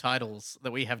movie titles that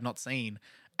we have not seen,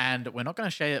 and we're not going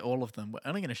to share all of them. We're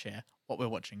only going to share what we're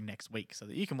watching next week so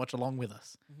that you can watch along with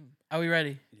us. Are we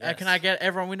ready? Can I get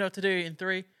everyone? We know what to do in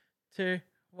 3, 2,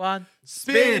 1.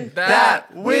 Spin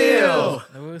that wheel.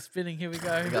 The wheel's spinning. Here we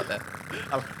go. We got that.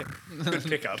 Good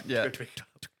pickup. Yeah. Good pickup.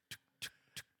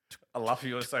 I love you.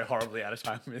 You're so horribly out of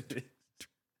time with it.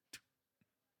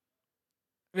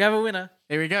 We have a winner.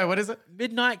 Here we go. What is it?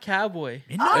 Midnight Cowboy.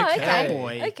 Oh, Okay.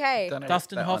 okay. Okay. Don't know what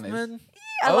Dustin that one is. Hoffman.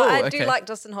 I do okay. like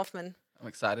Dustin Hoffman. I'm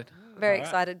excited. Very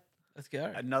excited. Let's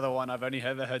go. Another one I've only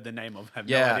ever heard the name of. I have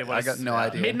Yeah, no idea what I it's got no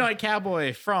about. idea. Midnight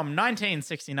Cowboy from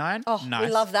 1969. Oh, nice.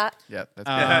 we love that. Yeah, that's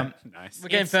Nice. We're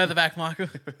getting further back, Michael.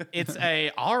 It's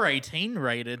a R18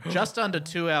 rated, just under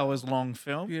 2 hours long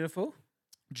film. Beautiful.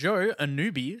 Joe, a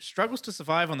newbie, struggles to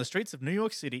survive on the streets of New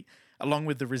York City along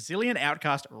with the resilient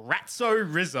outcast Ratso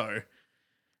Rizzo.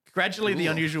 Gradually, the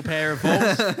unusual pair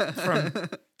evolves from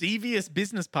devious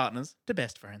business partners to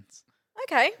best friends.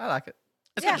 Okay. I like it.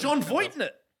 It's Yeah. got John Voight in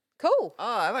it. Cool.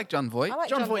 Oh, I like John Voight. I like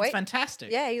John John Voight's Voight.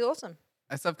 fantastic. Yeah, he's awesome.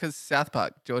 That's up because South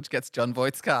Park. George gets John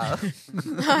Voight's car.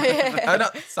 Oh, yeah. Oh,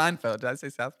 not Seinfeld. Did I say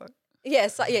South Park? Yeah, you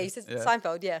said Yeah.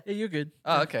 Seinfeld, yeah. Yeah, you're good.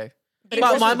 Oh, okay. But it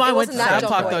But wasn't- mine it went to wasn't that South John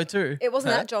Park, Voight. though, too. It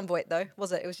wasn't Huh? that John Voight, though,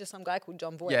 was it? It was just some guy called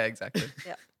John Voight. Yeah, exactly.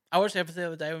 Yeah. I watched the episode the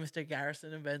other day when Mr.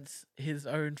 Garrison invents his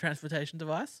own transportation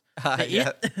device.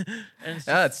 Yeah. And it's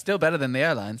Yeah, it's still better than the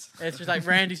airlines. It's just like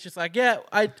Randy's just like, yeah,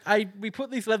 we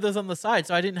put these leathers on the side,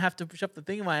 so I didn't have to push up the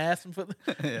thing in my ass and put.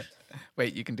 Yeah.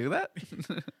 Wait, you can do that?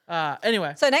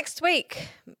 Anyway, So next week,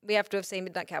 we have to have seen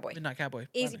Midnight Cowboy. Midnight Cowboy.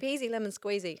 Easy Finally. peasy, lemon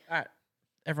squeezy. All right,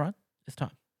 everyone, it's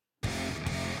time.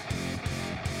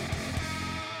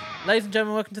 Ladies and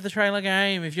gentlemen, welcome to the trailer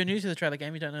game. If you're new to the trailer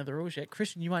game, you don't know the rules yet.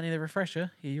 Christian, you might need a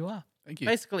refresher. Here you are. Thank you.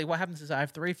 Basically, what happens is I have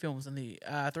 3 films and the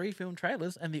 3 film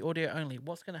trailers and the audio only.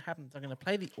 What's going to happen is I'm going to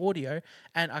play the audio,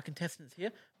 and our contestants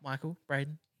here, Michael,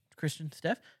 Braden, Christian,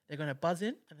 Steph, they're going to buzz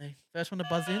in, and the first one to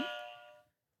buzz in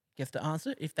gets to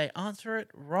answer. If they answer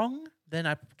it wrong, then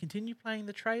I continue playing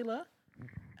the trailer.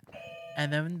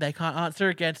 and then they can't answer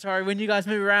again. Sorry, when you guys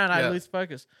move around, I Yeah. lose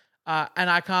focus. And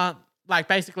I can't, like,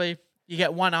 basically, you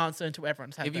get one answer until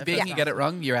everyone's had If you their beat first and you get it answer.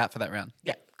 wrong, you're out for that round.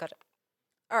 Yeah, got it.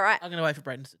 All right. I'm going to wait for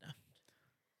Brayden to sit down.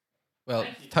 Well,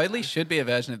 totally should be a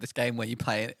version of this game where you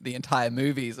play the entire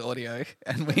movie's audio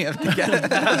and we have to get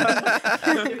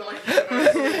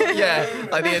yeah,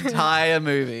 like the entire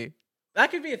movie.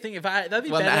 That could be a thing. That'd be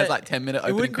One better. that has like 10-minute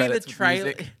It opening wouldn't be the credits with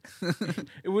trailer. music.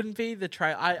 It wouldn't be the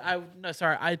trailer. I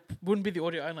wouldn't be the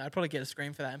audio only. I'd probably get a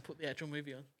screen for that and put the actual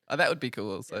movie on. Oh, that would be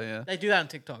cool. So yeah. They do that on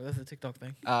TikTok. That's a TikTok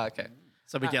thing. Okay.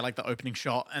 So we get like the opening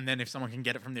shot, and then if someone can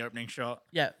get it from the opening shot.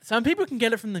 Yeah, some people can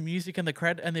get it from the music and the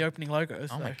credit and the opening logos.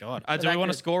 Oh my so- god! so Do we that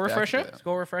want a could- score refresher? Exactly.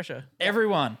 Score refresher.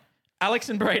 Everyone, Alex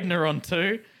and Braden are on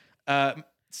 2.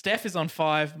 Steph is on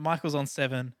 5. Michael's on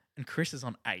 7, and Chris is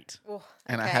on 8. Oh,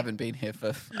 And I okay. haven't been here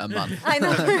for a month. I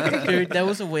know. Dude, there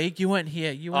was a week you weren't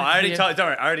here. You Oh, weren't I already here. told. Don't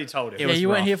worry, I already told him. It Yeah, was you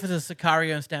weren't rough. here for the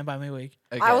Sicario and Stand By Me week.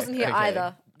 Okay, I wasn't here okay.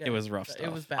 either. Yeah, It was rough so stuff.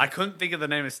 It was bad. I couldn't think of the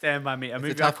name of Stand By Me, a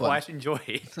movie I tough one. quite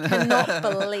enjoyed. Cannot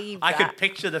believe I that. could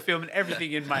picture the film and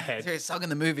everything in my head. There's a song in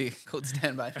the movie called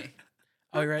Stand By Me.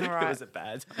 Are you ready? All It right. was a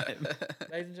bad time.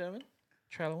 Ladies and gentlemen,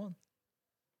 trailer 1.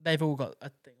 They've all got a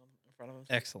thing in front of them.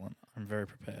 Excellent. I'm very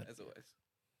prepared. As always.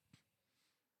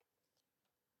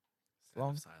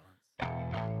 Long.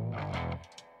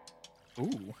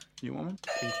 Ooh, You want one?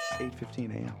 It's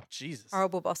 8:15 a.m. Jesus!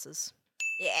 Horrible bosses.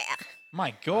 Yeah.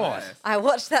 My God! Nice. I've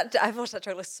watched that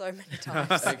trailer so many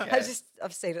times. Okay.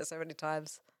 I've seen it so many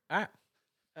times. All right.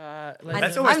 I'm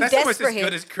That's I'm almost as desperate good here.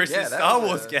 as Chris's Yeah, that Star was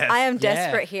Wars a- guess. I am Yeah.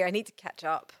 desperate here. I need to catch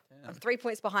up. I'm 3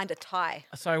 points behind a tie.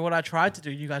 So what I tried to do,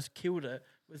 you guys killed it,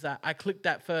 was that I clicked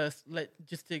that first,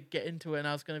 just to get into it, and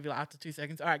I was going to be like, after 2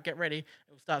 seconds, all right, get ready. It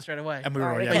will start straight away. And we were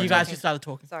Alright, already. okay. But you on guys talking. just started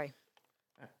talking. Sorry.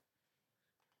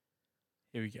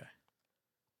 Here we go.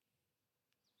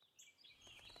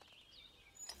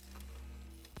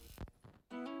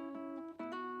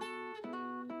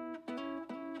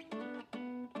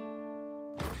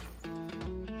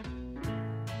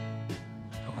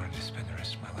 I wanted to spend the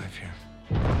rest of my life here.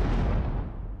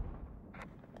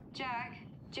 Jack.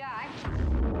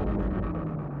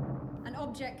 An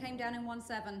object came down in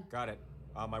 1-7. Got it.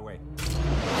 On my way.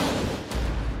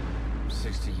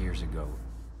 60 years ago,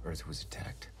 Earth was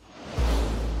attacked.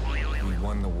 We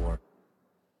won the war.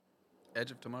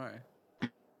 Edge of Tomorrow. Yeah,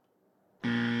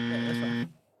 that's fine.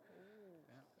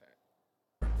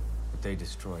 But they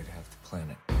destroyed half the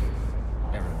planet.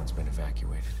 Everyone's been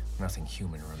evacuated. Nothing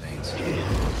human remains.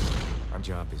 Our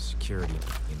job is security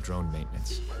and drone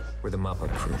maintenance. We're the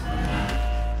mop-up crew.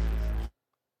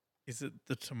 Is it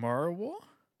the Tomorrow War?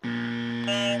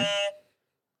 That's,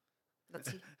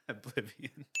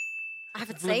 Oblivion. I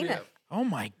haven't seen it. Oh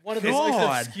my One of the most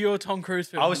God! obscure Tom Cruise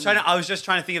films. I was just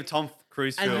trying to think of Tom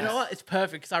Cruise And films. you know what? It's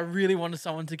perfect, because I really wanted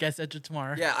someone to guess Edge of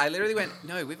Tomorrow. Yeah, I literally went,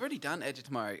 no, we've already done Edge of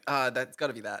Tomorrow. That's got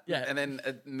to be that. Yeah. And then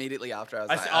immediately after, I was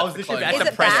I, like, I was that's literally clone. about Is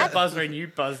to it press bad? the buzzer and you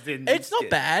buzzed in. It's not instead.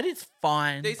 bad. It's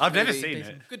fine. Decent I've never movie, seen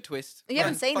decent. it. Good twist. You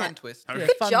haven't seen fun it? twist. Yeah,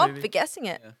 Good fun job movie. for guessing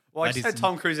it. Well, I Ladies just heard and-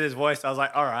 Tom Cruise's voice. I was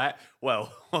like, all right,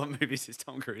 well, what movies is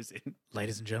Tom Cruise in?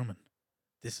 Ladies and gentlemen,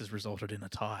 this has resulted in a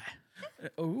tie.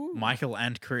 Ooh. Michael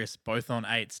and Chris both on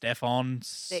 8. Steph on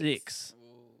 6. Here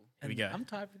we And go. I'm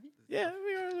tired with you. Yeah,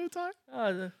 we got a little tie.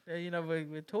 You know,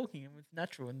 we're talking, and it's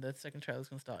natural, and the second trailer's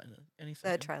going to start in any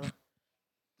second. Third trailer.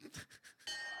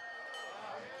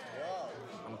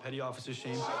 I'm Petty Officer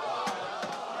Shane.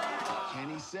 Can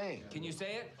he sing? Can you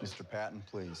say it? Mr. Patton,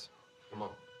 please. Come on.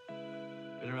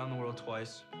 Been around the world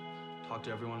twice. Talked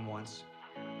to everyone once.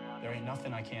 There ain't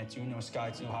nothing I can't do. No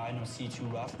sky too high, no sea too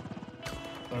rough.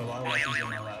 Learned a lot of lessons in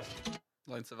my life.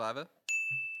 Lone Survivor.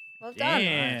 Well done.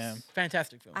 Damn.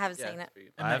 Fantastic film. I haven't Yeah, seen it. pretty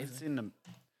good. I haven't Amazing. seen the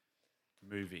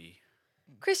movie.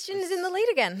 Christian is in the lead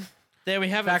again. There we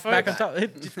have Back it, on folks. top.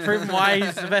 Just proving why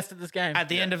he's the best at this game. At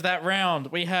the end of that round,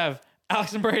 we have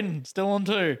Alex and Braden still on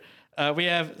 2. We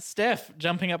have Steph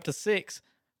jumping up to 6,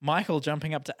 Michael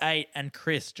jumping up to 8, and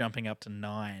Chris jumping up to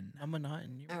 9. Number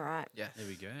 9. All right. Yes. There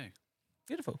we go.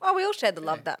 Beautiful. Well, we all shared the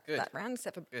love Okay, that good. round,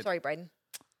 except for Good. sorry, Braden.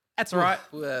 That's all right.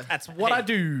 We're, That's what I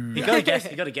do. You gotta guess.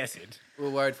 You gotta guess it. we're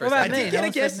worried for What a about second. me? did get No a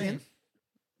one said guess me. in.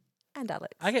 And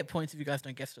Alex. I get points if you guys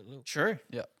don't guess it at all. True.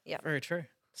 Yeah. Very true.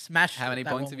 Smash. How many that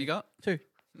points one have you week. got? 2.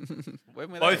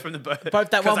 When were Both they? from the both. Both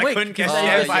that 'cause one I week. couldn't guess Oh,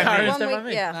 Stand yeah, By yeah. Me. One One week,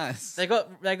 week, yeah. Nice. They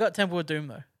got Temple of Doom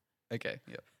though. Okay.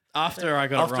 Yep. After I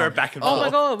got it After wrong. a back and Oh forth. my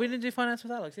god, we didn't do finance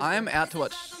with Alex. did we? I am out to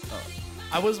watch. Oh,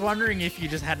 I was wondering if you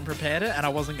just hadn't prepared it and I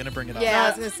wasn't going to bring it up. Yeah, I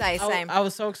was gonna say I, same. I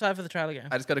was so excited for the trailer game.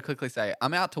 I just got to quickly say,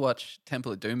 I'm out to watch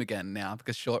Temple of Doom again now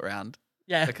because short round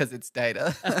Yeah, because it's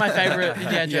Data. that's my favorite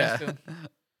Indiana Jones Yeah. film.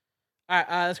 All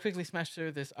right, let's quickly smash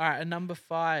through this. All right, at number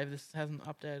 5, this hasn't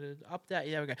updated. Yeah,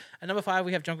 there we go. At number 5,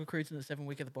 we have Jungle Cruise in the 7th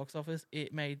week at the box office.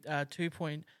 It made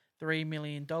 $2.3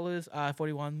 million,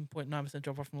 41.9%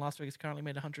 drop off from last week. It's currently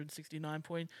made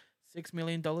 $169.6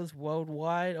 million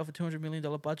worldwide of a $200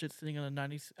 million budget, sitting on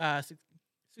a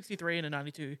 63 and a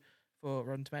 92 for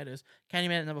Rotten Tomatoes.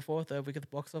 Candyman at number 4, 3rd week at the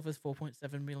box office,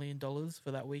 $4.7 million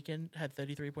for that weekend. Had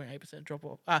 33.8% drop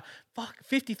off.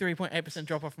 53.8%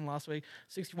 drop off from last week.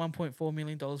 $61.4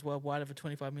 million worldwide of a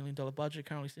 $25 million budget.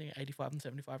 Currently sitting at 85 and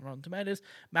 75 on Rotten Tomatoes.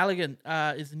 Maligan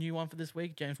is the new one for this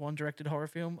week. James Wan directed horror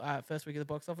film. First week at the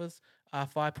box office,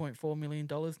 $5.4 million.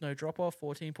 No drop off.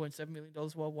 $14.7 million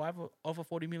worldwide of a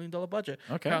 $40 million budget.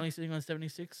 Okay. Currently sitting on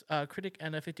 76 critic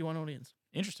and a 51 audience.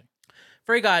 Interesting.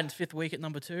 Free Guy in its 5th week at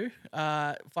number 2,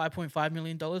 $5.5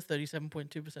 million,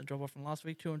 37.2% drop off from last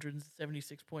week,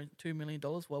 $276.2 million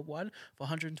worldwide for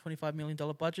 $125 million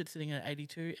budget, sitting at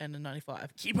 82 and a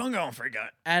 95. Keep on going, Free Guy.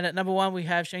 And at number 1, we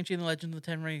have Shang-Chi and the Legend of the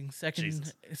Ten Rings.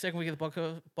 Second week at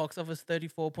the box office,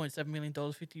 $34.7 million,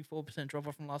 54% drop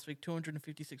off from last week,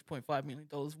 $256.5 million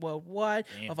worldwide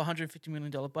of $150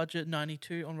 million budget,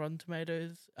 92 on Rotten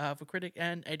Tomatoes for critic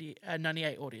and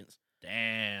 98 audience.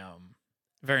 Damn.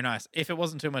 Very nice. If it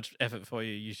wasn't too much effort for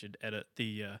you, you should edit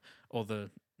the all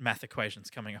the math equations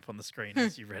coming up on the screen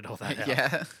as you read all that out.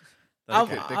 Yeah.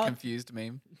 The confused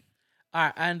meme. All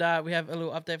right, and we have a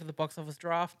little update for the box office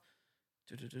draft.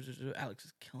 Alex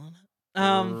is killing it.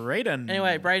 Brayden.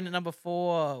 Anyway, Brayden at number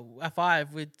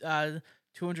 5 with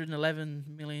 $211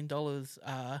 million.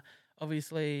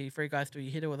 Obviously, Free Guy still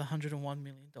your hitter with $101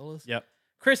 million. Yep.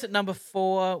 Chris at number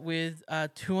 4 with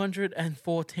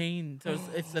 214. So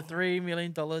it's a $3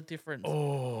 million difference.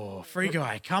 Oh, Free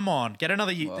Guy, come on, get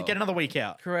another week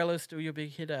out. Corello's still your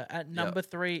big hitter. At number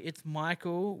 3, it's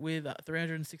Michael with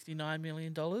 $369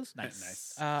 million.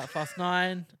 Nice. Fast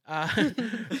 9.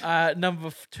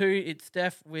 Number 2, it's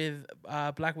Steph with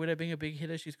Black Widow being a big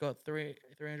hitter. She's got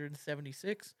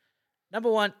 376.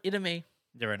 Number 1, Itami.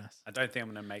 Yeah, very nice. I don't think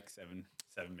I'm going to make 7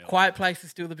 million. Quiet Place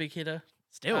is still the big hitter.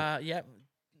 Still? Yeah.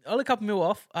 Only a couple mil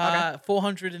off. Okay.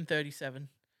 437.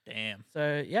 Damn.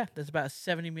 So, yeah, there's about a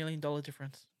 $70 million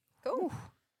difference. Cool. All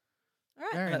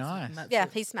right. Very nice. Yeah,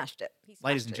 he smashed it.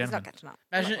 Ladies and gentlemen. He's not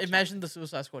catching up. Imagine the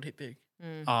Suicide Squad hit big.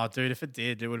 Oh, dude, if it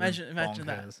did, it would have been Imagine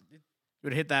that. bonkers. It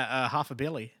would have hit that half a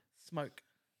billy. Smoked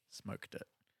it.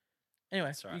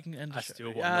 Anyway, right. you can end the I show.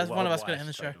 still want the one of us worldwide going to end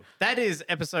the show. total. That is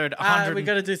episode 100. We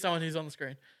got to do someone who's on the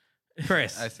screen.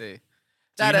 Chris, I see.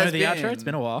 do you That know has the outro? It's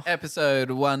been a while.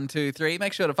 Episode 123.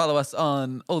 Make sure to follow us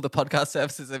on all the podcast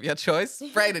services of your choice.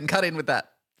 Brayden, cut in with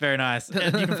that. Very nice.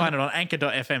 And you can find it on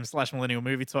anchor.fm/millennial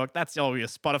movie talk. That's all your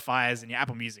Spotify's and your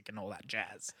Apple Music and all that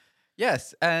jazz.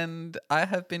 Yes, and I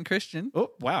have been Christian.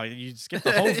 Oh, wow. You skipped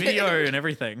the whole video and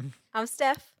everything. I'm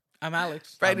Steph. I'm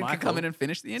Alex. Brayden can come in and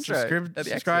finish the intro.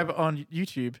 Subscribe on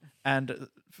YouTube and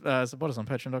support us on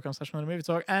patreon.com/millennial movie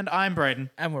talk. And I'm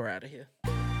Brayden. And we're out of here.